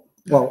tomorrow,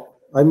 well,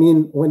 I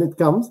mean, when it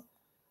comes,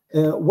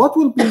 what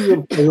will be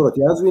your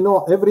priority? As we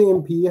know, every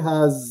MP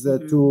has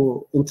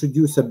to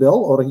introduce a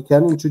bill, or he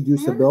can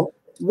introduce a bill.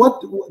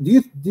 What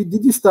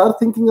did you start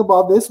thinking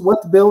about this?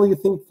 What bill you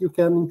think you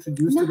can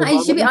introduce to the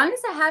I should be Parliament?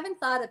 honest, I haven't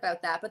thought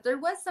about that, but there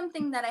was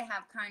something that I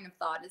have kind of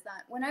thought, is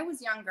that when I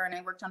was younger and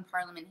I worked on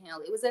Parliament Hill,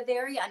 it was a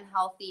very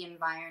unhealthy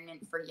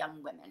environment for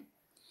young women.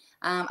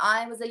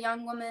 I was a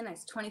young woman. I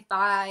was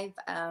 25.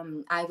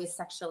 I was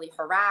sexually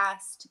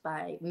harassed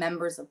by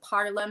members of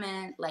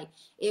Parliament. Like,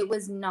 it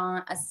was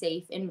not a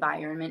safe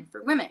environment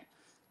for women.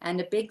 And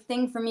a big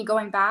thing for me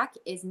going back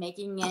is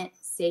making it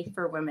safe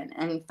for women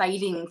and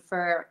fighting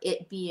for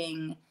it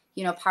being,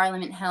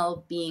 Parliament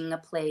Hill being a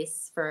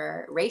place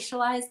for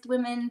racialized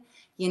women,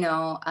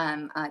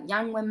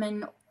 young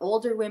women,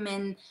 older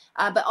women,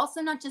 but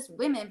also not just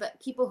women, but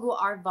people who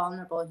are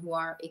vulnerable, who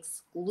are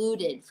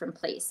excluded from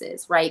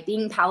places, right?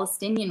 Being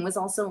Palestinian was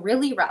also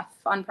really rough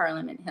on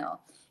Parliament Hill.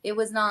 It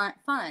was not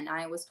fun.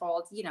 I was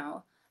told,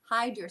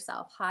 hide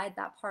yourself, hide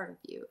that part of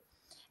you.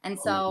 And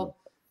so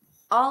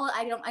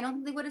I don't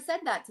think they would have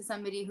said that to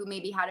somebody who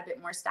maybe had a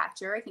bit more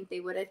stature. I think they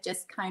would have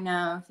just kind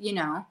of,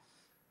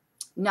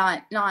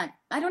 not,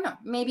 I don't know,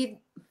 maybe.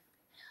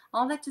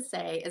 All that to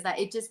say is that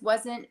it just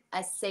wasn't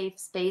a safe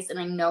space. And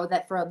I know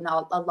that for a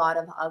lot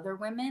of other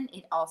women,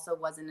 it also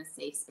wasn't a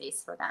safe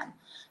space for them.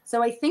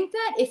 So I think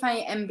that, if I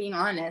am being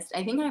honest,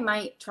 I think I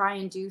might try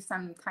and do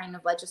some kind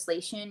of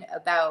legislation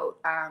about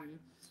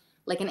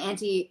like an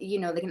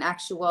like an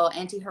actual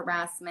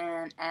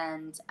anti-harassment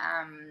and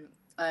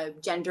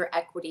gender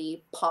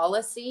equity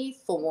policy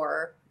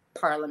for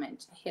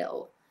Parliament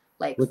Hill.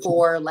 Like,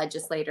 for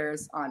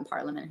legislators on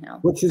Parliament Hill,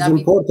 which is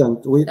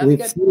important.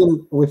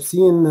 We've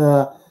seen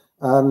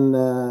an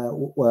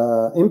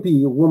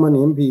woman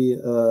MP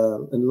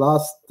in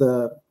last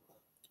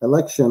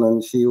election,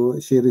 and she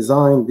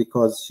resigned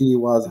because she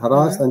was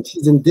harassed, and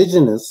she's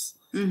indigenous.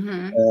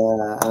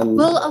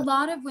 Well, a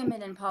lot of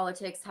women in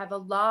politics have a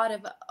lot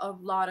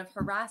of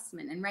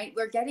harassment, and right,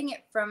 we're getting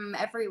it from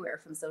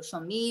everywhere, from social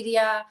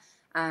media,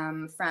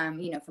 from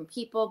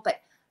people.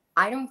 But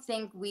I don't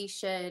think we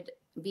should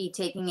be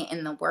taking it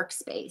in the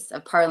workspace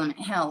of Parliament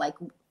Hill. Like,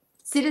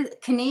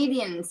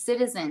 Canadian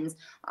citizens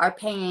are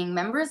paying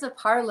members of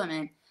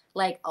Parliament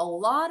like a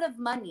lot of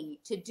money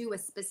to do a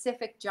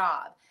specific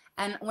job.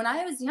 And when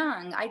I was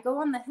young, I go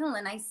on the Hill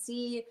and I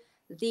see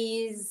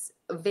these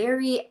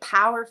very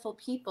powerful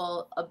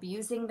people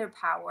abusing their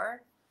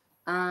power.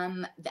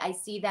 I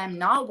see them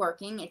not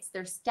working. It's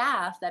their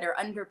staff that are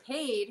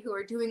underpaid who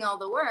are doing all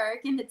the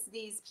work. And it's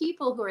these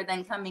people who are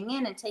then coming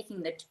in and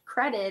taking the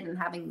credit and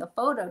having the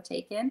photo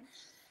taken.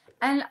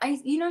 And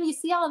you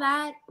see all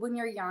that when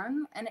you're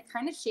young, and it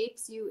kind of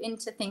shapes you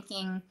into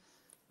thinking,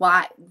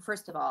 well,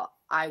 first of all,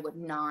 I would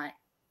not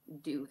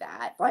do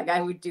that. Like,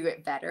 I would do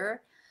it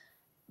better.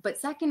 But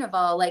second of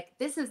all, like,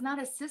 this is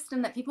not a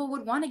system that people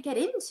would want to get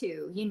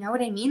into. You know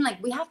what I mean?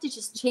 Like, we have to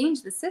just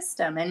change the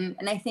system. And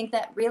I think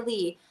that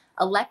really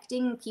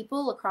electing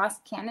people across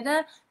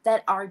Canada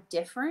that are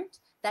different,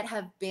 that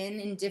have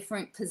been in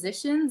different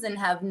positions and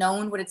have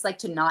known what it's like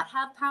to not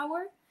have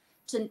power,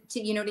 to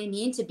you know what I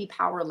mean, to be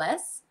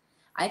powerless.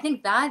 I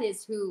think that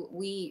is who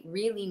we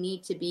really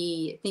need to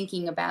be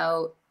thinking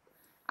about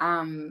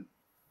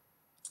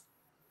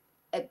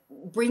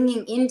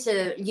bringing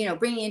into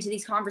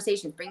these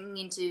conversations, bringing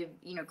into,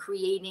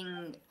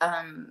 creating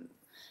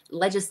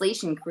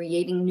legislation,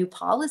 creating new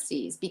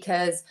policies,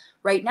 because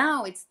right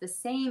now it's the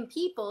same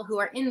people who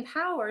are in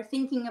power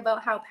thinking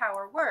about how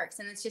power works.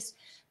 And it's just,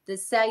 the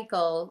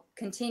cycle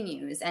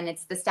continues, and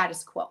it's the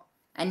status quo,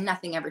 and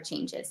nothing ever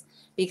changes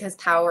because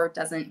power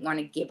doesn't want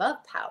to give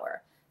up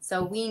power.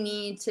 So we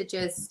need to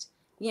just,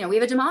 we have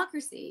a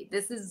democracy.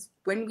 This is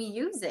when we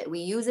use it. We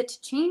use it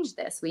to change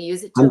this. We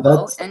use it to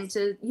vote and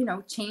to,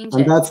 change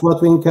it. And that's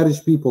what we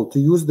encourage people to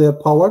use their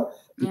power,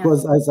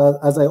 because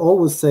as I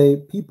always say,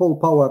 people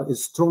power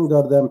is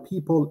stronger than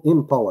people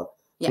in power.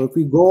 Yeah. So if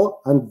we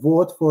go and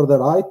vote for the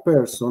right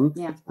person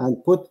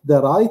and put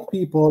the right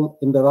people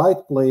in the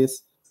right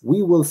place,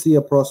 we will see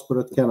a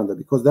prosperous Canada,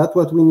 because that's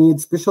what we need,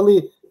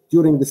 especially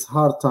during this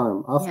hard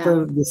time.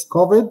 After this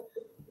COVID,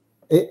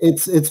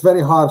 it's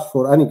very hard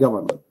for any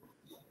government.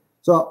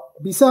 So,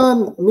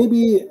 Beysan,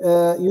 maybe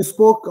you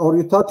spoke or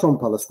you touched on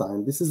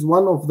Palestine. This is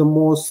one of the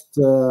most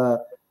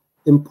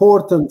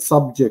important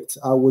subjects,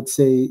 I would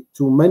say,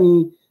 to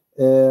many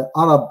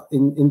Arab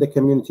in the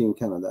community in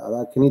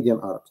Canada,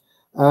 Canadian Arabs.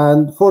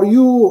 And for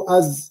you,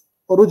 as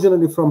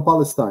originally from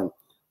Palestine,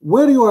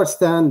 where you are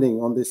standing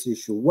on this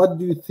issue, what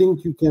do you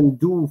think you can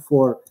do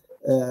for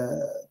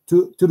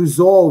to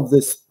resolve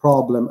this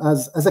problem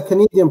as a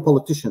Canadian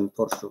politician,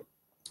 for sure?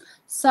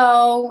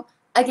 So,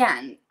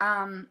 again,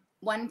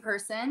 one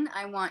person,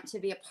 I want to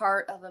be a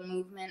part of a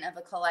movement of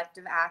a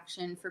collective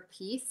action for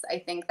peace. I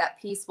think that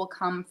peace will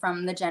come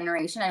from the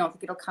generation. I don't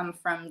think it'll come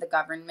from the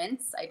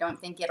governments. I don't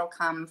think it'll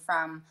come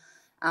from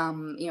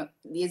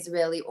the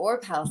Israeli or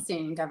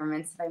Palestinian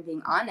governments, if I'm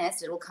being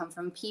honest, it will come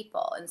from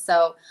people. And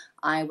so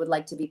I would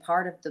like to be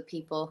part of the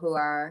people who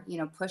are,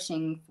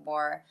 pushing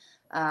for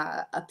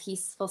a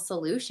peaceful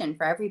solution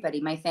for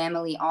everybody. My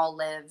family all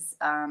lives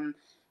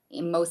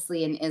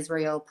mostly in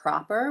Israel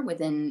proper,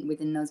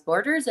 within those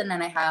borders. And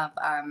then I have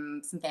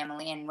some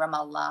family in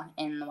Ramallah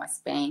in the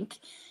West Bank.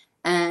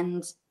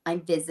 And I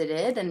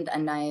visited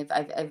and I've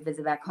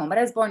visited back home, but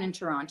I was born in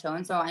Toronto,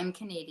 and so I'm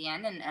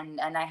Canadian,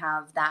 and I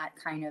have that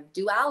kind of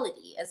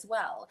duality as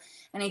well.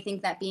 And I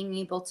think that being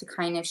able to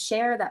kind of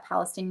share that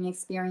Palestinian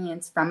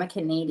experience from a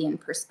Canadian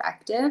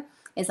perspective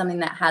is something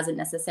that hasn't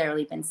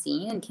necessarily been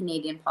seen in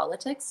Canadian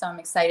politics. So I'm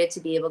excited to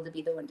be able to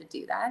be the one to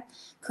do that.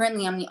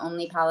 Currently, I'm the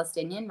only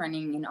Palestinian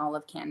running in all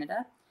of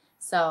Canada.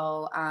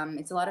 So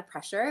it's a lot of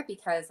pressure,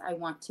 because I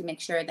want to make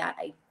sure that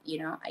I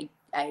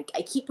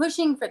keep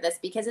pushing for this,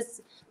 because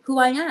it's who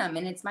I am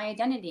and it's my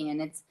identity,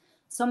 and it's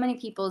so many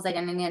people's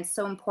identity, and it's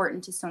so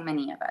important to so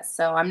many of us.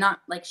 So I'm not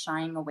like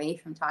shying away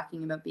from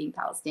talking about being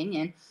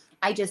Palestinian.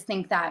 I just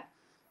think that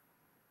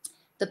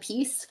the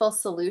peaceful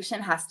solution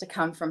has to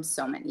come from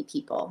so many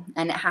people,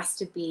 and it has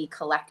to be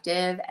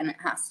collective, and it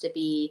has to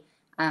be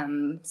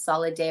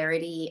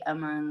solidarity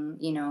among,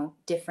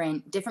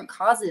 different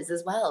causes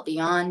as well,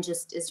 beyond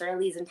just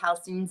Israelis and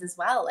Palestinians as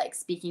well, like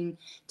speaking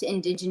to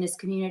indigenous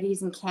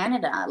communities in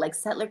Canada. Like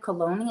settler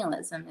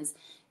colonialism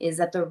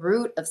is at the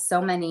root of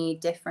so many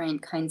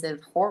different kinds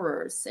of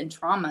horrors and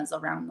traumas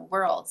around the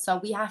world. So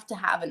we have to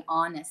have an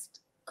honest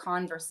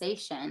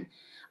conversation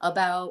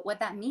about what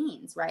that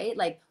means, right?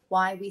 Like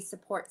why we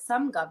support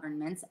some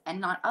governments and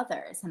not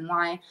others, and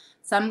why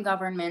some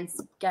governments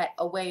get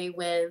away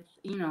with,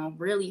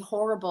 really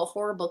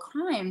horrible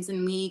crimes,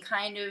 and we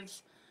kind of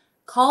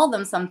call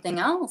them something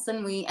else,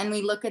 and we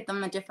look at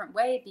them a different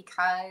way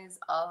because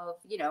of,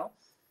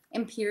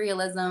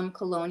 imperialism,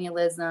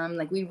 colonialism.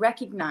 Like we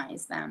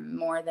recognize them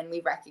more than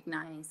we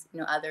recognize,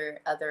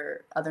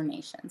 other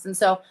nations. And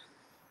so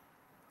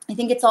I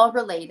think it's all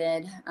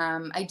related.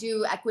 I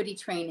do equity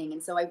training,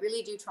 and so I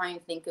really do try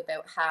and think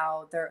about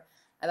how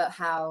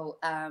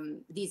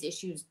these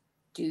issues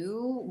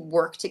do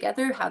work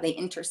together, how they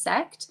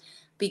intersect.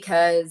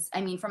 Because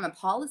from a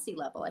policy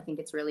level, I think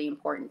it's really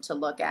important to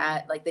look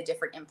at like the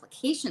different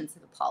implications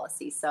of a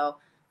policy. So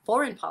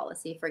foreign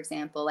policy, for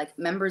example, like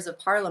members of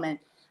parliament,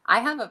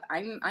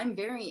 I'm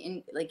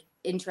very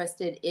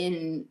interested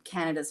in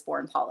Canada's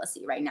foreign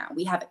policy right now.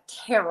 We have a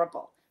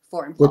terrible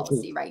foreign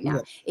policy right now.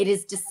 Yeah. It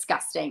is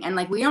disgusting. And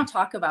we don't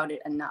talk about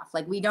it enough.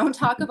 We don't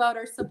talk about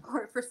our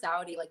support for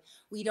Saudi.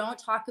 We don't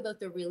talk about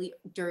the really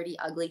dirty,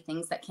 ugly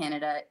things that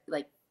Canada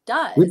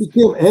does. We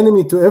became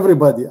enemy to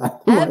everybody.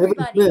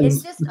 Everybody in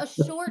just a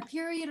short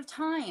period of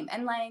time.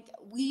 And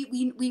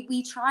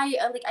we try,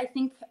 I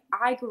think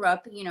I grew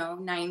up,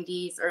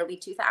 90s, early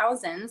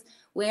 2000s,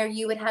 where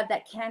you would have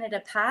that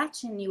Canada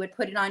patch and you would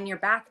put it on your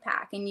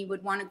backpack, and you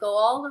would want to go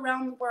all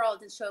around the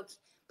world and show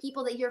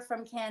people that you're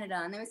from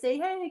Canada, and they would say,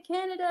 "Hey,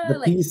 Canada," that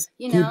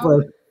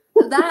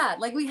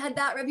we had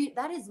that review.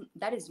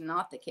 That is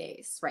not the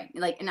case, right?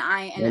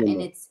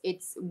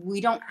 It's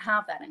we don't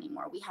have that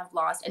anymore. We have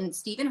lost, and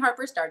Stephen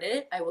Harper started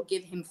it. I will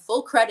give him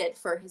full credit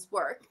for his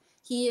work.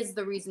 He is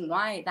the reason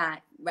why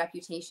that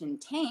reputation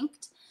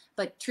tanked,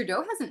 but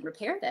Trudeau hasn't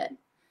repaired it.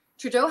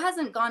 Trudeau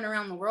hasn't gone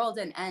around the world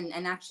and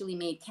actually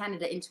made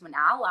Canada into an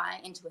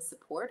ally, into a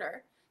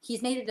supporter.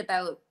 He's made it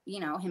about,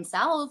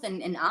 himself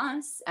and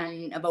us,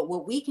 and about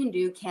what we can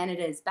do.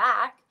 Canada is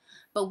back,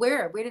 but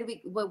where are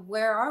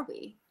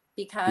we?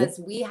 Because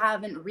we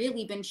haven't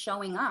really been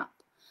showing up,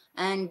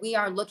 and we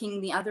are looking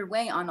the other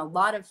way on a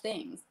lot of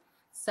things.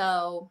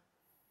 So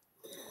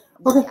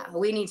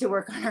we need to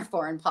work on our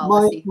foreign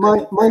policy.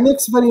 My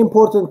next very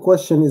important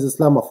question is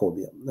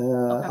Islamophobia.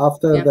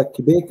 After the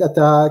Quebec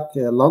attack,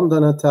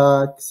 London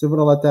attack,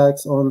 several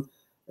attacks on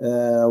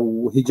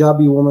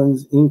hijabi women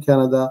in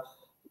Canada,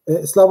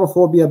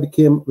 Islamophobia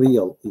became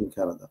real in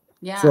Canada.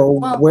 Yeah. So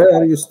where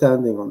are you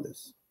standing on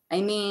this? So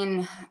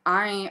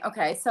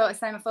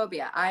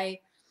Islamophobia.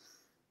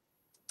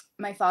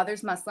 My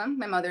father's Muslim,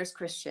 my mother's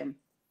Christian.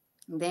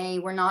 They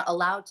were not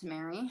allowed to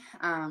marry.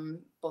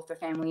 Both their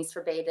families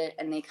forbade it,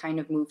 and they kind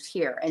of moved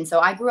here. And so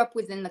I grew up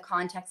within the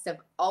context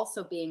of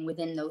also being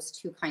within those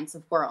two kinds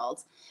of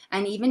worlds.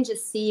 And even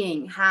just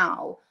seeing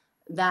how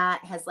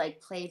that has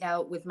played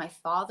out with my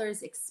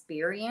father's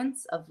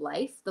experience of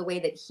life, the way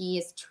that he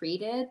is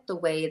treated, the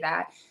way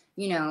that,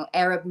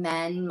 Arab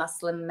men,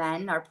 Muslim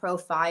men are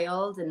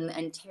profiled,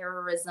 and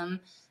terrorism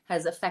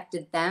has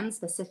affected them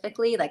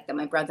specifically. That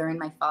my brother and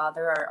my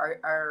father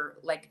are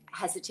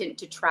hesitant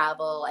to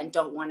travel and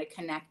don't want to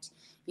connect,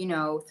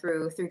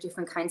 through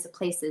different kinds of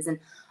places. And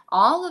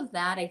all of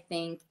that, I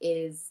think,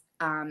 is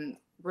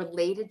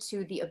related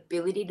to the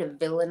ability to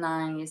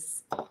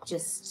villainize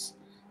just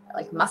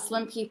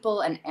Muslim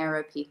people and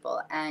Arab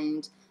people,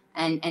 and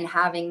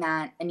having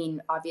that.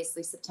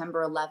 Obviously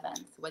September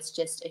 11th was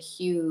just a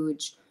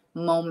huge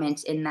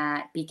moment in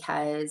that,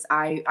 because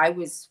I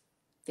was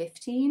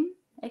 15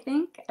 I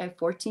think,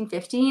 14,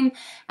 15.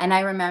 And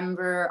I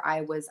remember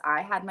I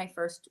had my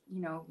first,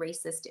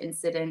 racist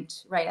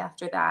incident right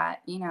after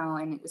that,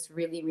 and it was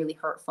really, really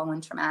hurtful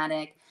and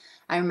traumatic.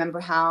 I remember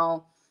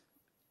how,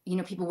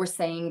 people were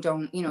saying,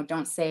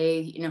 don't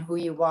say, who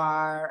you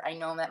are. I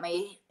know that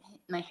my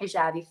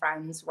hijabi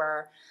friends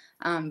were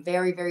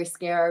very, very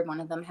scared. One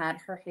of them had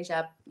her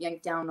hijab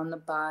yanked down on the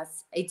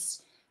bus.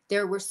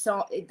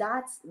 So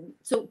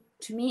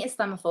to me,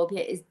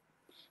 Islamophobia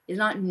is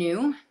not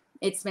new.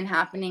 It's been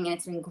happening and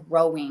it's been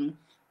growing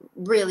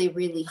really,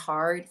 really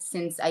hard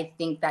since I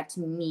think that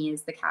to me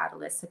is the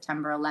catalyst,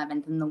 September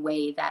 11th, and the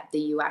way that the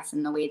US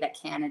and the way that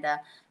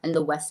Canada and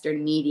the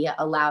Western media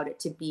allowed it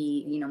to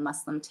be,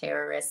 Muslim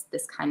terrorists,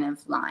 this kind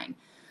of line.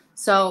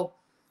 So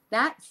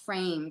that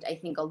framed, I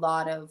think, a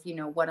lot of,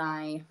 what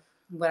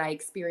I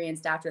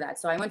experienced after that.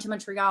 So I went to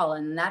Montreal,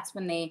 and that's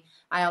when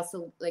I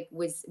also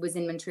was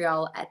in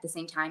Montreal at the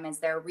same time as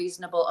their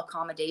reasonable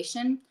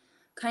accommodation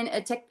kind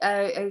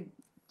of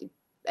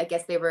I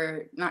guess they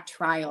were not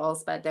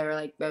trials, but they were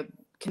like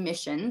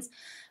commissions.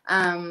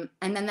 And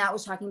then that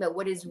was talking about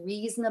what is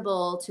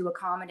reasonable to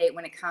accommodate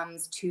when it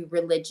comes to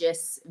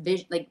religious,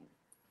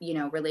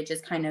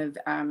 religious kind of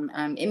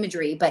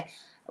imagery. But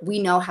we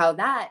know how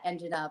that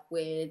ended up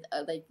with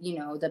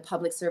the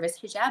public service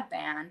hijab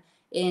ban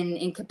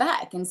in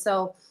Quebec. And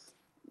so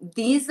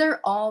these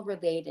are all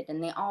related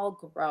and they all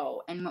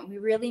grow. And what we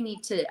really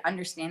need to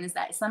understand is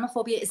that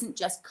Islamophobia isn't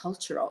just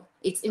cultural,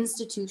 it's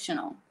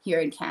institutional here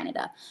in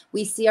Canada.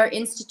 We see our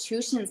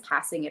institutions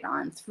passing it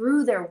on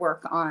through their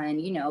work on,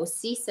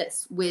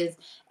 CSIS with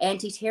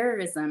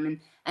anti-terrorism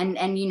and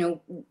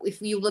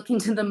if you look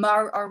into the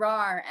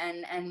MARR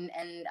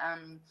and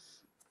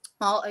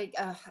all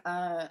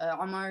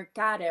Omar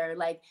Kader,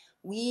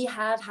 we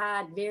have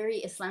had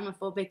very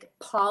Islamophobic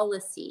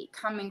policy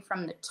coming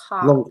from the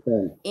top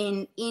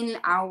in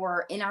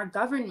our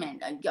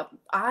government.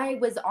 I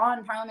was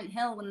on Parliament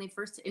Hill when they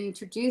first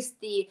introduced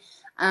the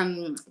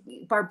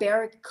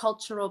barbaric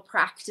cultural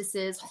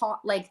practices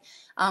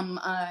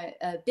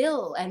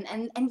bill,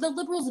 and the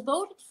Liberals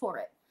voted for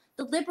it.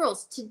 The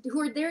Liberals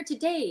who are there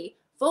today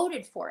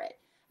voted for it,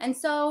 and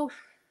so.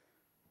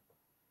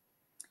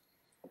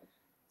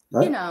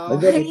 It's been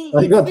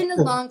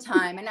a long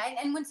time,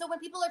 and when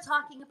people are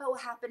talking about what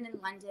happened in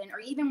London,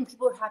 or even when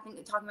people are talking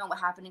about what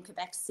happened in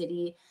Quebec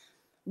City,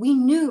 we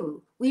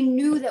knew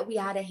that we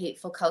had a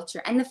hateful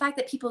culture, and the fact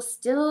that people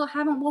still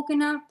haven't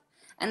woken up,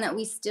 and that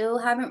we still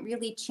haven't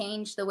really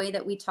changed the way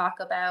that we talk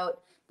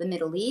about the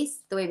Middle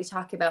East, the way we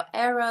talk about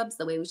Arabs,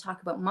 the way we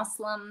talk about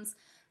Muslims,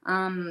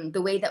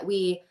 the way that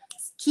we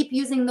keep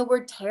using the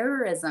word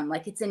terrorism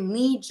like it's a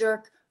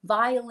knee-jerk.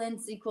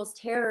 Violence equals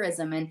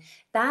terrorism, and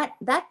that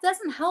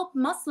doesn't help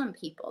Muslim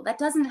people. That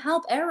doesn't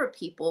help Arab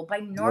people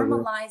by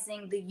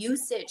normalizing the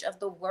usage of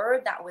the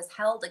word that was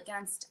held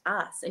against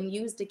us and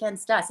used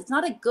against us. It's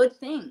not a good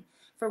thing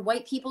for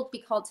white people to be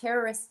called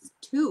terrorists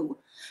too,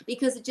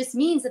 because it just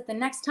means that the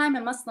next time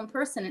a Muslim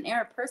person, an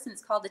Arab person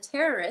is called a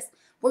terrorist,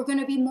 we're going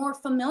to be more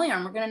familiar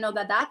and we're going to know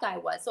that guy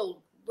was.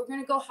 So we're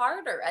going to go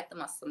harder at the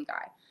Muslim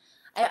guy.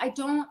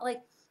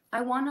 I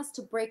want us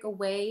to break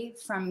away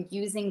from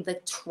using the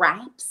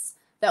traps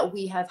that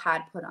we have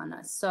had put on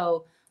us.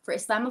 So for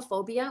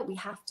Islamophobia, we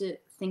have to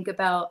think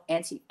about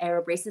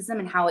anti-Arab racism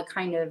and how it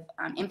kind of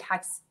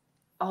impacts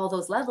all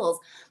those levels.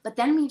 But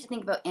then we need to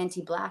think about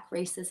anti-Black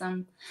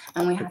racism,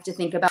 and we have to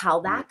think about how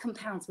that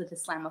compounds with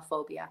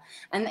Islamophobia.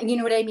 And you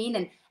know what I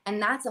mean?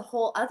 And that's a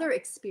whole other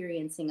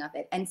experiencing of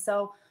it. And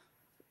so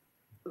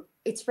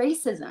it's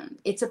racism,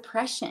 it's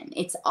oppression,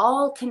 it's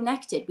all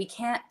connected. We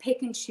can't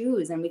pick and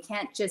choose, and we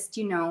can't just,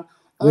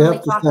 only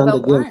talk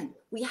about one.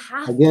 We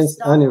have to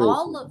stop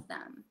all of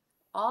them.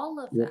 All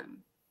of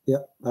them. Yeah,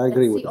 I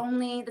agree with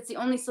that's the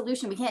only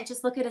solution. We can't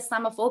just look at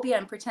Islamophobia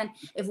and pretend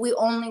if we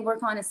only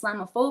work on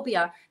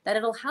Islamophobia that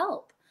it'll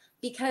help,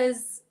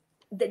 because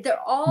they're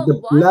all the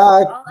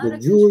Black, the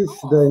Jewish,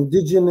 the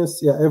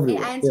Indigenous,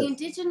 everywhere.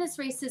 Anti-Indigenous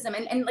racism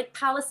and like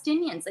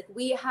Palestinians,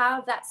 we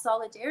have that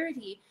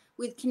solidarity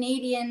with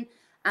Canadian,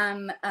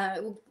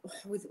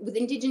 with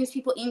Indigenous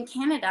people in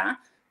Canada,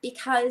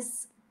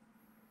 because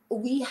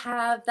we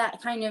have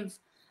that kind of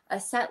a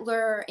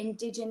settler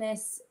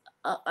Indigenous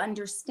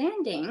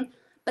understanding,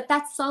 but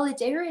that's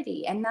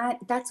solidarity, and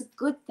that's a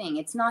good thing.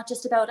 It's not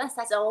just about us,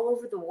 that's all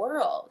over the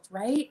world,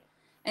 right?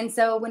 And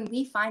so when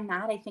we find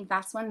that, I think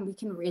that's when we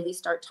can really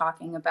start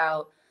talking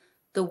about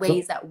the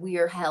ways that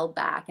we're held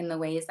back and the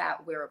ways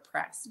that we're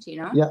oppressed,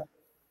 Yeah.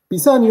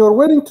 Beysan, you're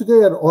wearing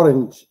today an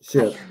orange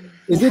shirt.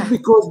 Is it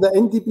because the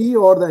NDP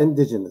or the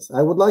Indigenous?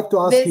 I would like to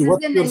ask you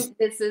what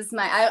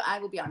I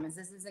will be honest,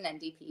 this is an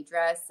NDP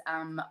dress.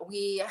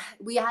 We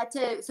had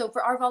to, so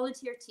for our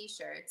volunteer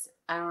t-shirts,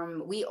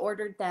 we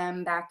ordered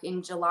them back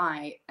in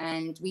July,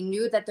 and we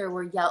knew that there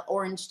were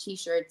orange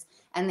t-shirts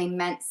and they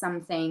meant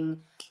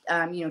something,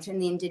 to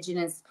the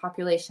Indigenous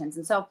populations.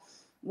 And so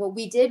what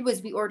we did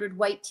was we ordered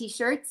white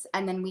t-shirts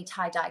and then we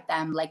tie-dyed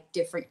them like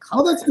different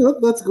colors. Oh, that's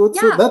good. That's good.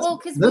 Yeah, so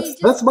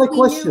that's my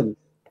question.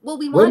 Well,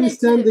 we Where are you wanted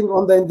standing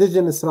on the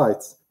indigenous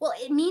rights? Well,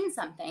 it means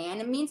something, and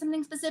it means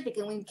something specific.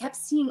 And we kept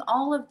seeing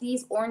all of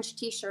these orange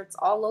T-shirts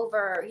all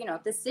over,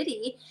 the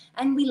city,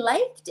 and we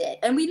liked it.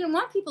 And we didn't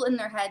want people in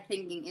their head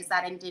thinking, is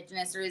that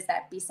Indigenous or is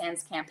that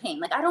Beysan's campaign?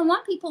 Like, I don't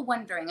want people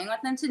wondering. I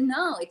want them to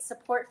know it's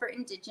support for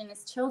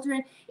Indigenous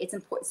children. It's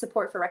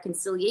support for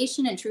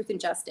reconciliation and truth and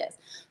justice.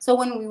 So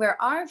when we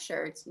wear our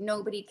shirts,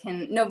 nobody's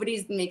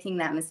making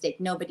that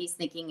mistake. Nobody's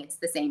thinking it's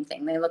the same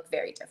thing. They look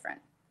very different.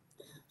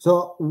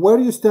 So where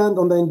do you stand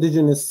on the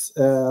indigenous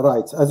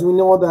rights? As we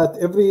know that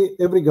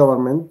every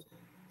government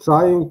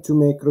trying to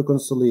make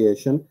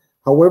reconciliation.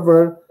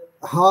 However,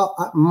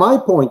 my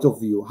point of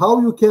view,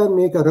 how you can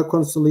make a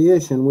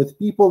reconciliation with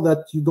people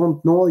that you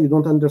don't know, you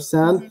don't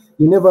understand,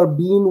 you never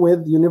been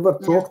with, you never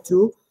talked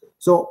to.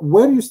 So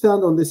where do you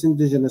stand on this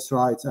indigenous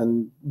rights,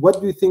 and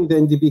what do you think the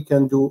NDP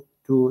can do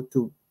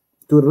to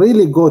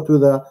really go to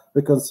the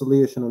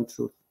reconciliation and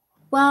truth?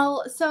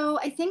 Well, so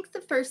I think the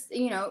first,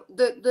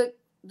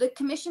 the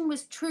commission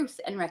was truth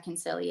and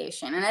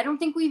reconciliation. And I don't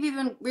think we've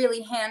even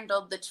really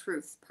handled the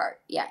truth part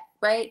yet,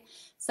 right?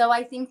 So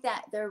I think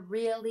that there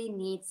really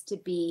needs to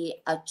be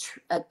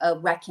a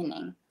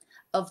reckoning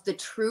of the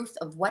truth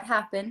of what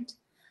happened,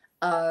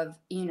 of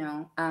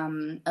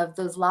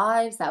those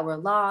lives that were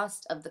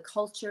lost, of the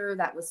culture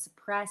that was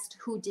suppressed,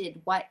 who did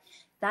what.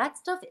 That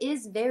stuff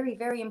is very,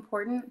 very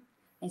important.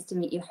 Nice to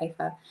meet you,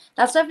 Haifa.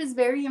 That stuff is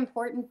very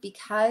important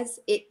because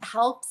it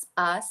helps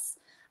us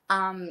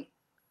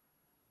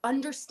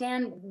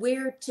understand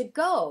where to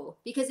go.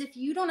 Because if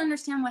you don't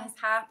understand what has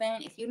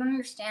happened, if you don't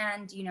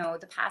understand,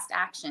 the past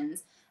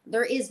actions,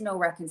 there is no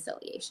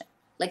reconciliation.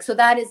 So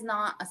that is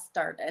not a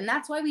start. And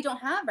that's why we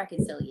don't have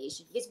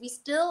reconciliation, because we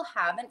still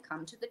haven't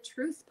come to the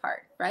truth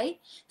part, right?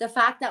 The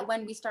fact that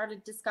when we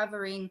started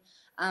discovering,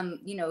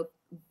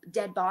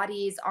 dead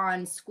bodies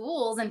on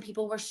schools, and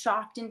people were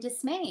shocked and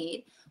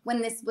dismayed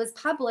when this was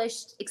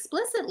published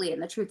explicitly in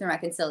the Truth and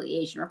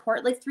Reconciliation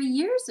Report 3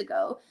 years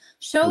ago,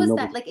 shows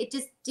that it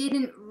just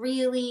didn't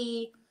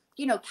really,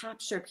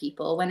 capture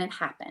people when it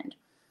happened.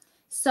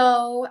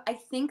 So I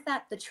think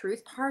that the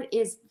truth part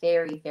is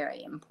very,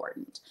 very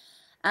important.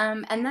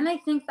 And then I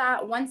think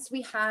that once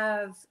we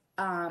have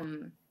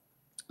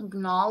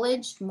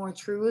acknowledged more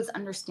truths,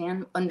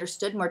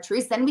 understood more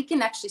truths, then we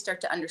can actually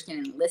start to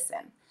understand and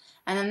listen.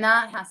 And then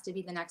that has to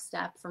be the next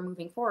step for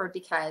moving forward,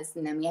 because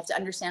then we have to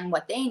understand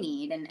what they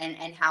need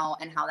and how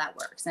that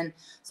works. And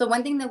so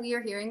one thing that we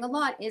are hearing a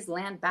lot is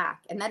land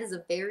back, and that is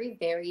a very,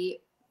 very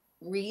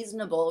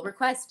reasonable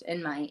request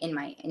in my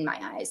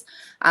eyes.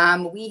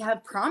 We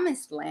have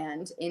promised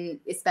land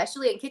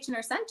especially in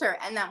Kitchener Center,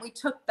 and that we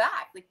took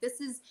back.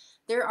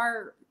 There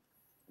are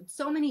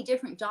so many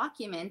different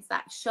documents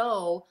that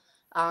show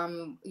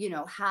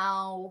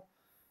how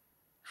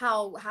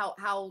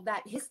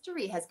that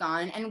history has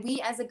gone, and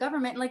we as a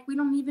government, we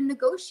don't even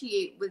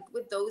negotiate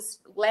with those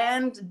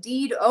land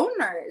deed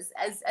owners,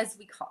 as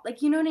we call,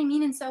 you know what I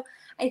mean? And so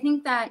I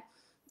think that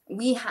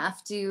we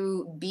have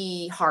to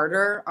be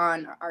harder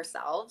on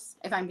ourselves,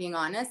 if I'm being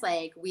honest.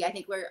 I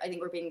think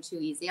we're being too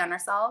easy on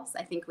ourselves.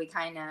 I think we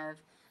kind of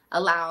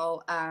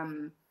allow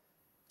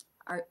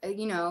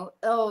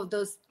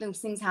those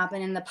things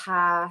happen in the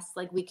past,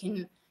 we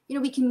can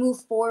move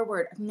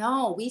forward.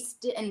 No,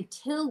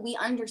 until we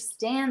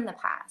understand the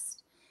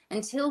past,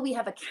 until we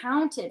have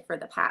accounted for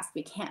the past,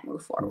 we can't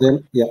move forward.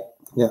 Then,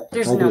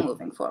 there's no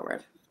moving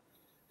forward.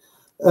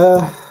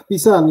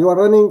 Beysan, you are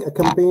running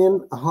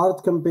a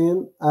hard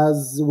campaign.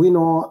 As we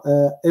know,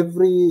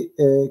 every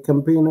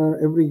campaigner,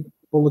 every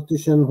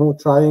politician who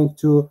trying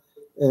to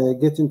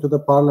get into the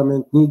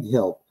parliament need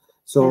help.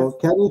 So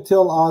Can you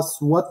tell us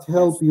what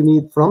help you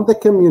need from the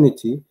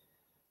community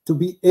to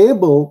be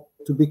able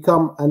to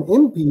become an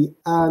MP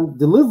and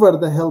deliver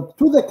the help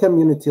to the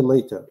community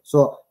later?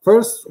 So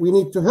first we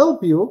need to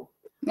help you,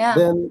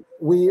 then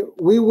we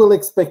will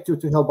expect you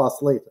to help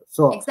us later.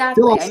 So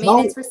exactly,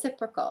 it's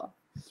reciprocal.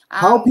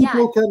 How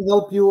people can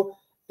help you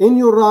in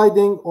your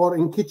riding or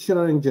in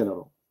Kitchener in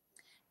general?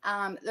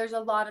 There's a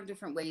lot of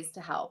different ways to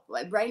help.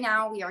 Right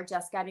now, we are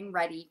just getting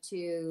ready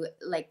to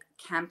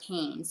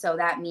campaign. So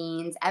that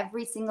means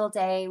every single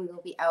day we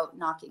will be out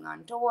knocking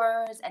on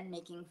doors and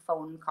making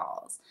phone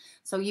calls.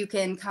 So you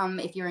can come,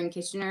 if you're in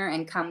Kitchener,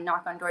 and come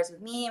knock on doors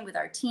with me and with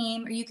our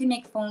team, or you can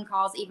make phone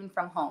calls even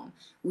from home.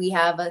 We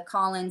have a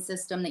call-in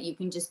system that you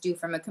can just do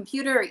from a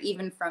computer, or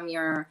even from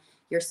your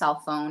cell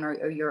phone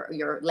or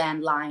your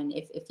landline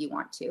if you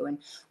want to. And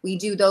we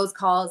do those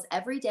calls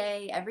every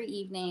day, every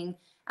evening,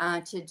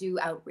 to do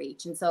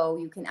outreach. And so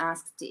you can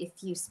ask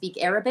if you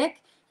speak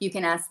Arabic, you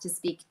can ask to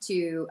speak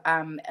to,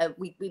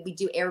 we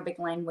do Arabic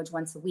language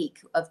once a week,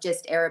 of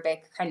just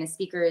Arabic kind of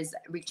speakers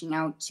reaching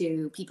out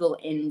to people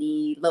in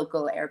the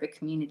local Arabic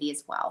community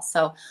as well.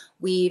 So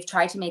we've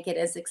tried to make it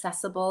as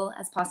accessible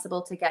as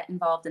possible to get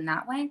involved in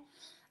that way.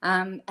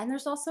 And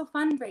there's also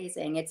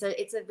fundraising. It's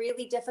a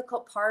really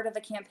difficult part of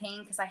a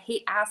campaign because I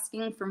hate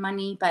asking for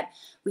money, but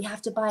we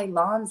have to buy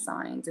lawn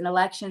signs and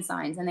election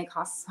signs, and they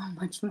cost so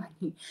much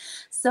money.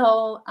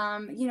 So,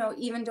 you know,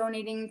 even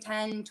donating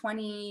 10,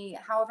 20,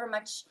 however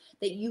much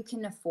that you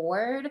can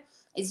afford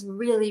is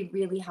really,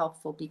 really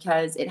helpful,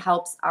 because it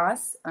helps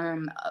us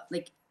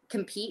like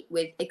compete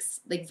with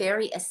like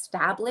very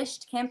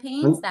established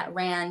campaigns that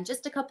ran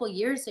just a couple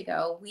years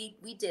ago. We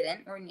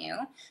didn't, or new,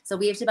 so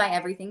we have to buy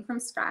everything from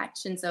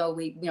scratch. And so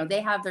we, you know,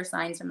 they have their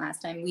signs from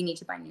last time, we need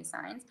to buy new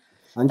signs.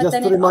 And but just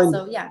then to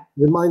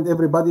remind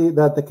everybody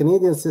that the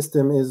Canadian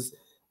system is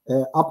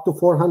up to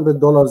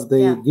 $400.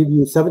 They give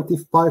you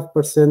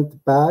 75%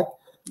 back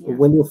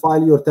when you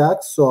file your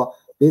tax. So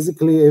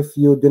basically, if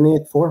you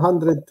donate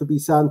 $400 to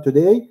Beysan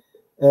today,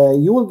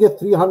 you will get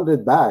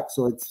 $300 back.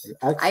 So it's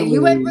actually I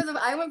went for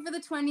the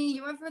 20,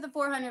 you went for the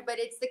 400, but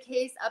it's the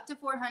case up to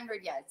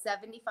 400. Yeah, it's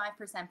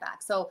 75%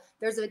 back. So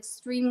there's an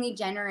extremely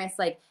generous,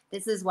 like,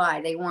 this is why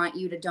they want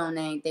you to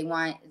donate. They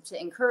want to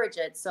encourage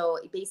it. So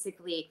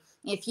basically,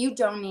 if you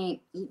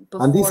donate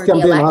before the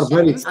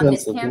election on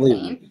this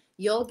campaign,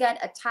 you'll get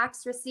a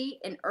tax receipt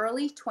in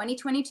early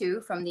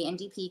 2022 from the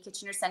NDP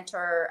Kitchener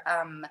Centre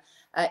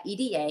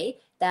EDA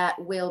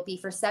that will be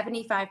for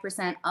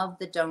 75% of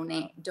the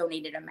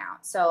donated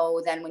amount.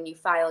 So then when you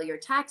file your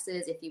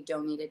taxes, if you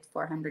donated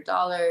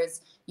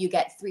 $400, you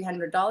get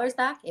 $300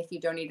 back. If you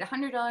donated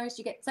 $100,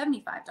 you get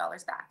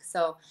 $75 back.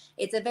 So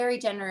it's a very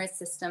generous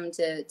system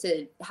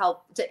to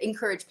help, to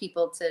encourage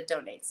people to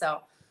donate.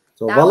 So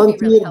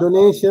volunteer really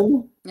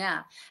donation.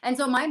 Yeah. And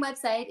so my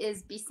website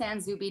is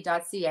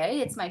beisanzubi.ca.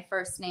 It's my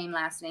first name,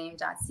 last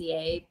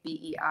name.ca,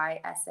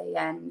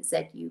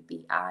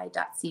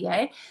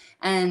 BEISANZUBI.ca.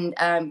 And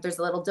there's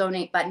a little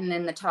donate button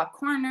in the top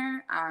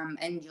corner,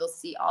 and you'll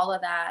see all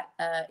of that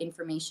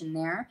information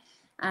there.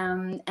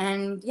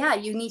 And yeah,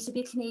 you need to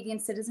be a Canadian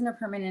citizen or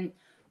permanent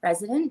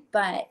resident,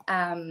 but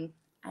I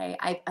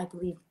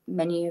believe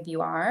many of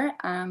you are.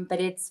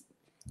 But it's,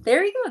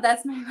 there you go.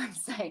 That's my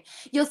website.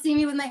 You'll see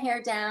me with my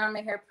hair down, my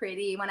hair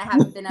pretty, when I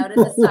haven't been out in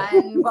the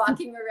sun,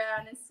 walking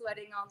around and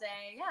sweating all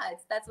day. Yeah,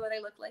 that's what I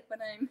look like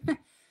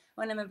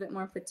when I'm a bit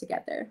more put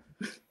together.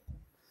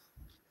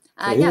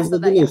 Here's the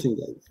donation,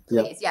 guys.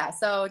 Please, yeah.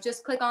 So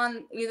just click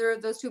on either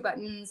of those two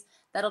buttons.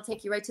 That'll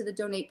take you right to the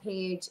donate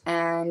page.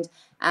 And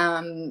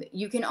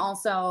you can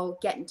also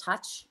get in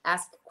touch,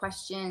 ask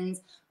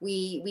questions.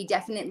 We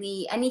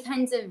definitely, any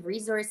kinds of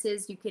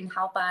resources, you can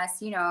help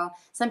us. You know,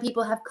 some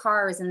people have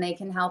cars and they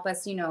can help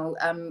us, you know,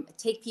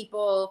 take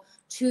people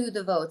to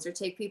the votes or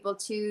take people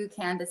to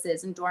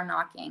canvases and door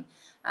knocking.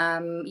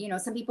 You know,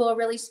 some people are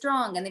really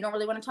strong and they don't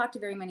really want to talk to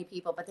very many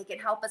people, but they can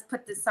help us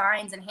put the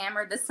signs and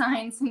hammer the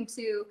signs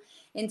into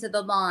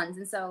the lawns.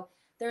 And so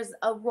there's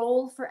a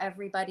role for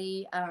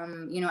everybody,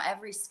 you know,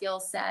 every skill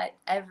set,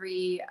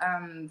 every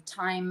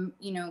time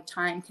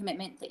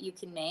commitment that you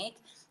can make.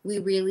 We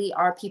really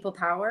are people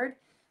powered.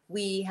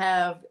 We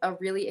have a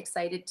really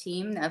excited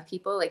team of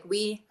people. Like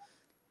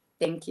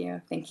thank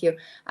you.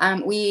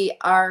 We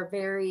are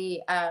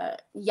very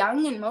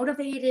young and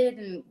motivated,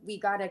 and we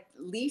got a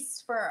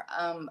lease for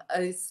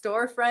a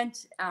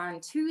storefront on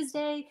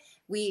Tuesday.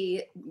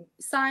 We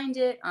signed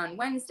it on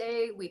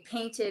Wednesday. We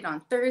painted on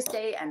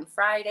Thursday and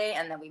Friday,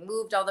 and then we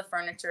moved all the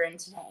furniture in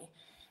today.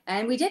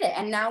 And we did it.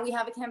 And now we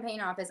have a campaign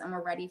office and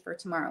we're ready for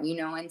tomorrow, you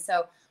know. And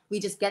so we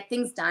just get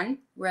things done.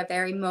 We're a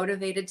very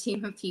motivated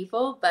team of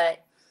people,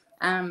 but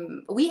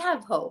we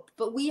have hope.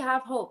 But we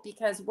have hope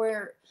because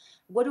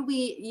what do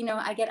we, you know,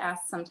 I get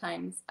asked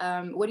sometimes,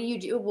 what do you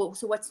do? Well,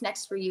 so what's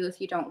next for you if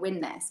you don't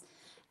win this?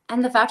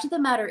 And the fact of the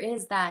matter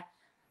is that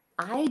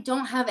I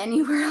don't have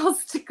anywhere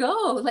else to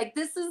go. Like,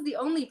 this is the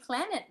only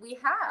planet we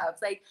have.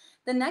 Like,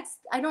 the next,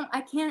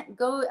 I can't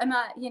go. I'm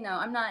not, you know,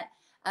 I'm not,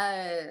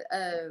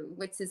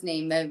 what's his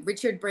name?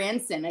 Richard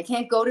Branson. I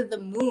can't go to the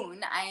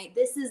moon.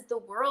 This is the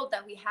world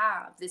that we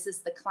have. This is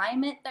the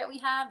climate that we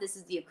have. This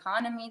is the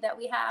economy that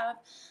we have.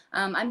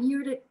 I'm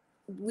here to,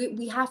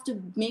 we have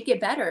to make it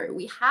better.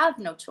 We have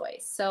no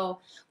choice.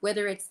 So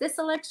whether it's this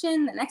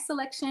election, the next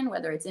election,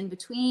 whether it's in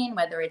between,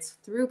 whether it's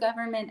through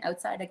government,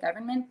 outside of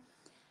government,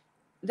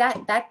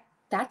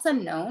 that's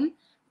unknown.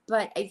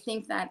 But I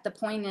think that the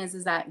point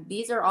is that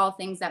these are all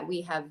things that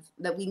we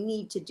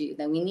need to do,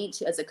 that we need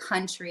to, as a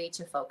country,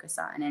 to focus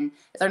on, and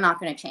they're not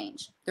going to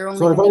change. They're only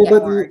going to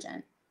get more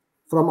urgent.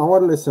 From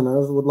our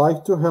listeners would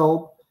like to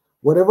help,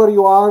 wherever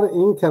you are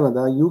in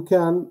Canada, you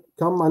can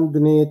come and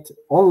donate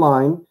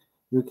online.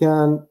 You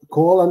can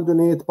call and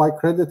donate by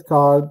credit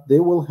card.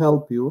 They will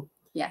help you.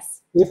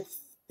 Yes.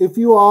 If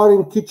you are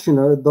in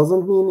Kitchener, it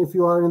doesn't mean if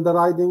you are in the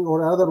riding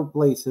or other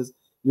places,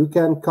 you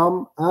can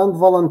come and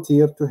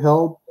volunteer to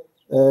help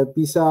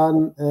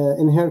Beysan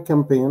in her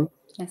campaign.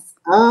 Yes.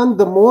 And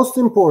the most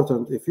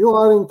important, if you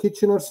are in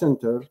Kitchener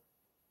Center,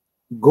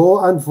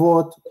 go and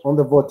vote on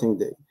the voting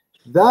day.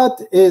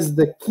 That is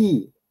the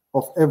key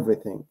of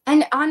everything.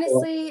 And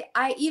honestly,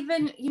 I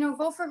even, you know,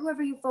 vote for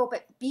whoever you vote,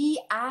 but be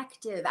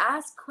active,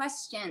 ask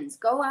questions,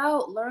 go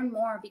out, learn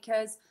more,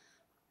 because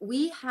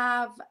we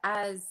have,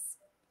 as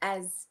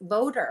as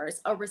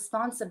voters a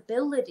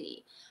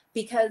responsibility,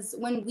 because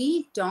when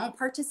we don't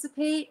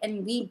participate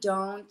and we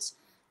don't,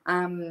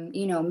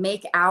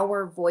 make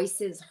our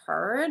voices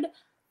heard,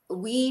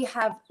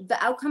 the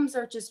outcomes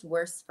are just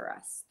worse for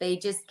us. They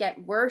just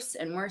get worse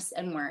and worse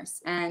and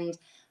worse. And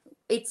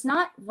it's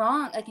not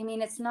wrong. Like, I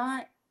mean, it's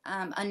not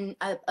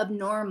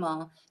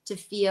abnormal to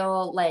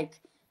feel like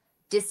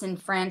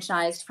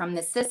disenfranchised from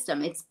the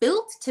system. It's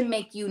built to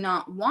make you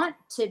not want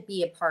to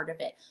be a part of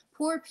it.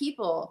 Poor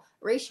people,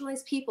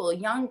 racialized people,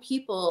 young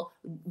people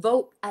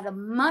vote at a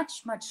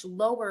much, much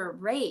lower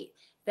rate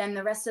than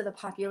the rest of the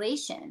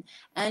population.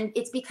 And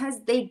it's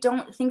because they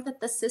don't think that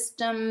the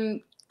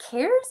system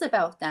cares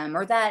about them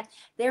or that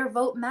their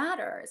vote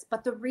matters.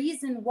 But the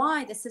reason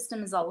why the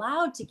system is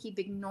allowed to keep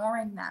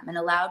ignoring them and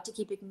allowed to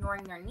keep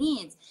ignoring their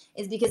needs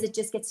is because it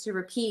just gets to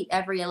repeat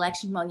every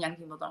election. Well, young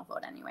people don't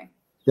vote anyway.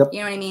 Yep. You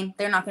know what I mean?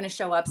 They're not going to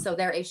show up, so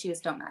their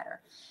issues don't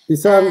matter.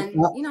 Beysan,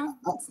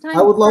 it's time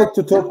I would like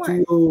to talk to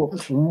you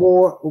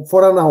more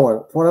for another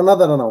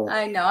hour.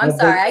 I know. I'm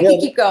sorry. I can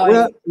keep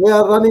going. We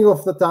are running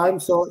off the time.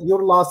 So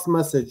your last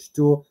message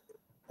to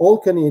all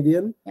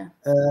Canadian,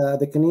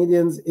 the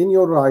Canadians in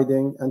your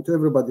riding, and to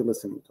everybody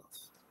listening to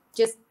us.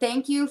 Just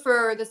thank you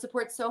for the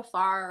support so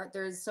far.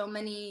 There's so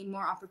many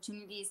more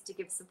opportunities to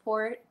give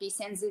support.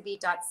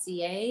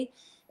 bsanzubi.ca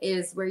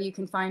is where you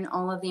can find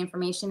all of the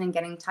information and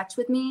get in touch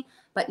with me.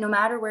 But no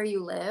matter where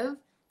you live,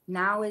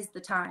 now is the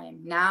time.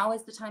 Now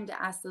is the time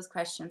to ask those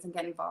questions and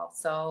get involved.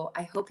 So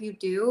I hope you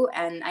do.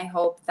 And I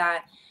hope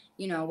that,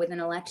 with an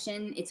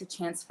election, it's a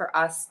chance for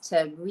us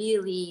to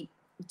really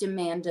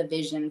demand a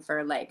vision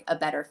for like a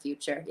better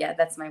future. Yeah,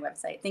 that's my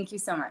website. Thank you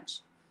so much.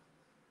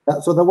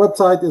 So the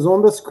website is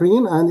on the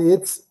screen and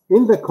it's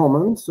in the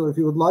comments. So if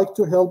you would like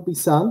to help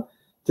Beysan,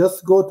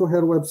 just go to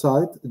her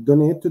website,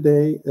 donate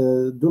today.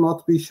 Do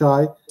not be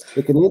shy.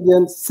 The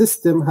Canadian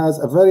system has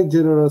a very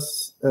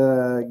generous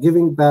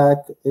giving back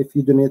if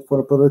you donate for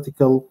a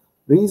political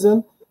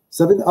reason.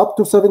 Up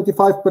to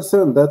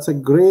 75%. That's a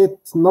great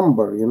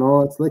number.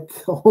 It's like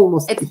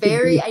almost. It's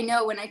very. I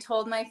know. When I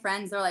told my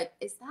friends, they're like,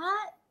 "Is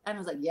that?" And I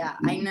was like, "Yeah,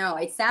 I know.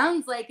 It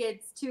sounds like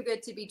it's too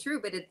good to be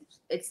true, but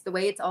it's the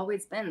way it's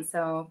always been.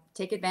 So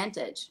take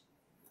advantage."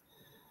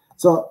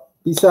 So,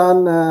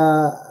 Beysan,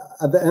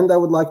 at the end, I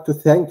would like to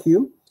thank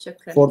you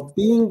for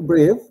being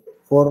brave,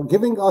 for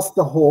giving us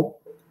the hope,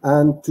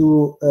 and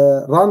to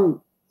run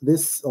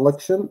this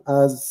election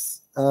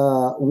as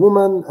a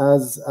woman,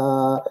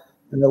 a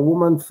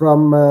woman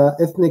from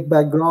ethnic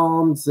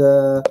backgrounds.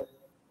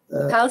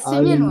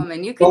 Palestinian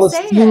woman, you can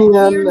say it.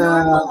 You're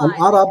an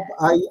Arab.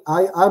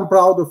 I'm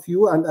proud of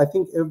you, and I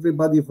think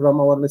everybody from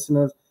our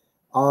listeners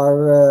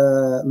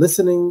are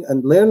listening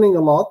and learning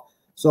a lot.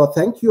 So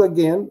thank you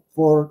again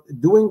for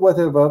doing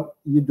whatever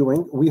you're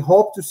doing. We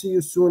hope to see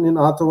you soon in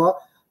Ottawa.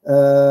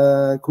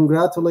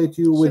 Congratulate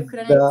you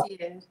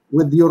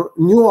with your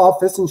new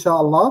office,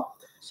 inshallah.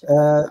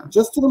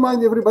 Just to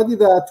remind everybody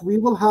that we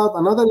will have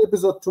another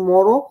episode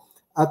tomorrow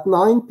at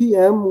 9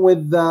 p.m.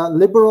 with the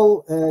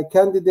Liberal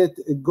candidate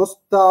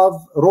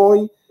Gustav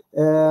Roy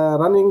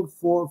running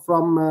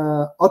from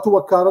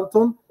Ottawa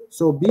Carleton.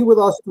 So be with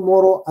us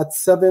tomorrow at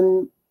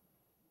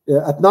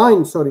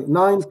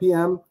 9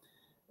 p.m.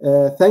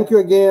 Thank you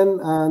again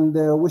and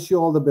wish you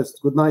all the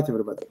best. Good night,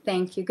 everybody.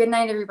 Thank you. Good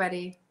night,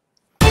 everybody.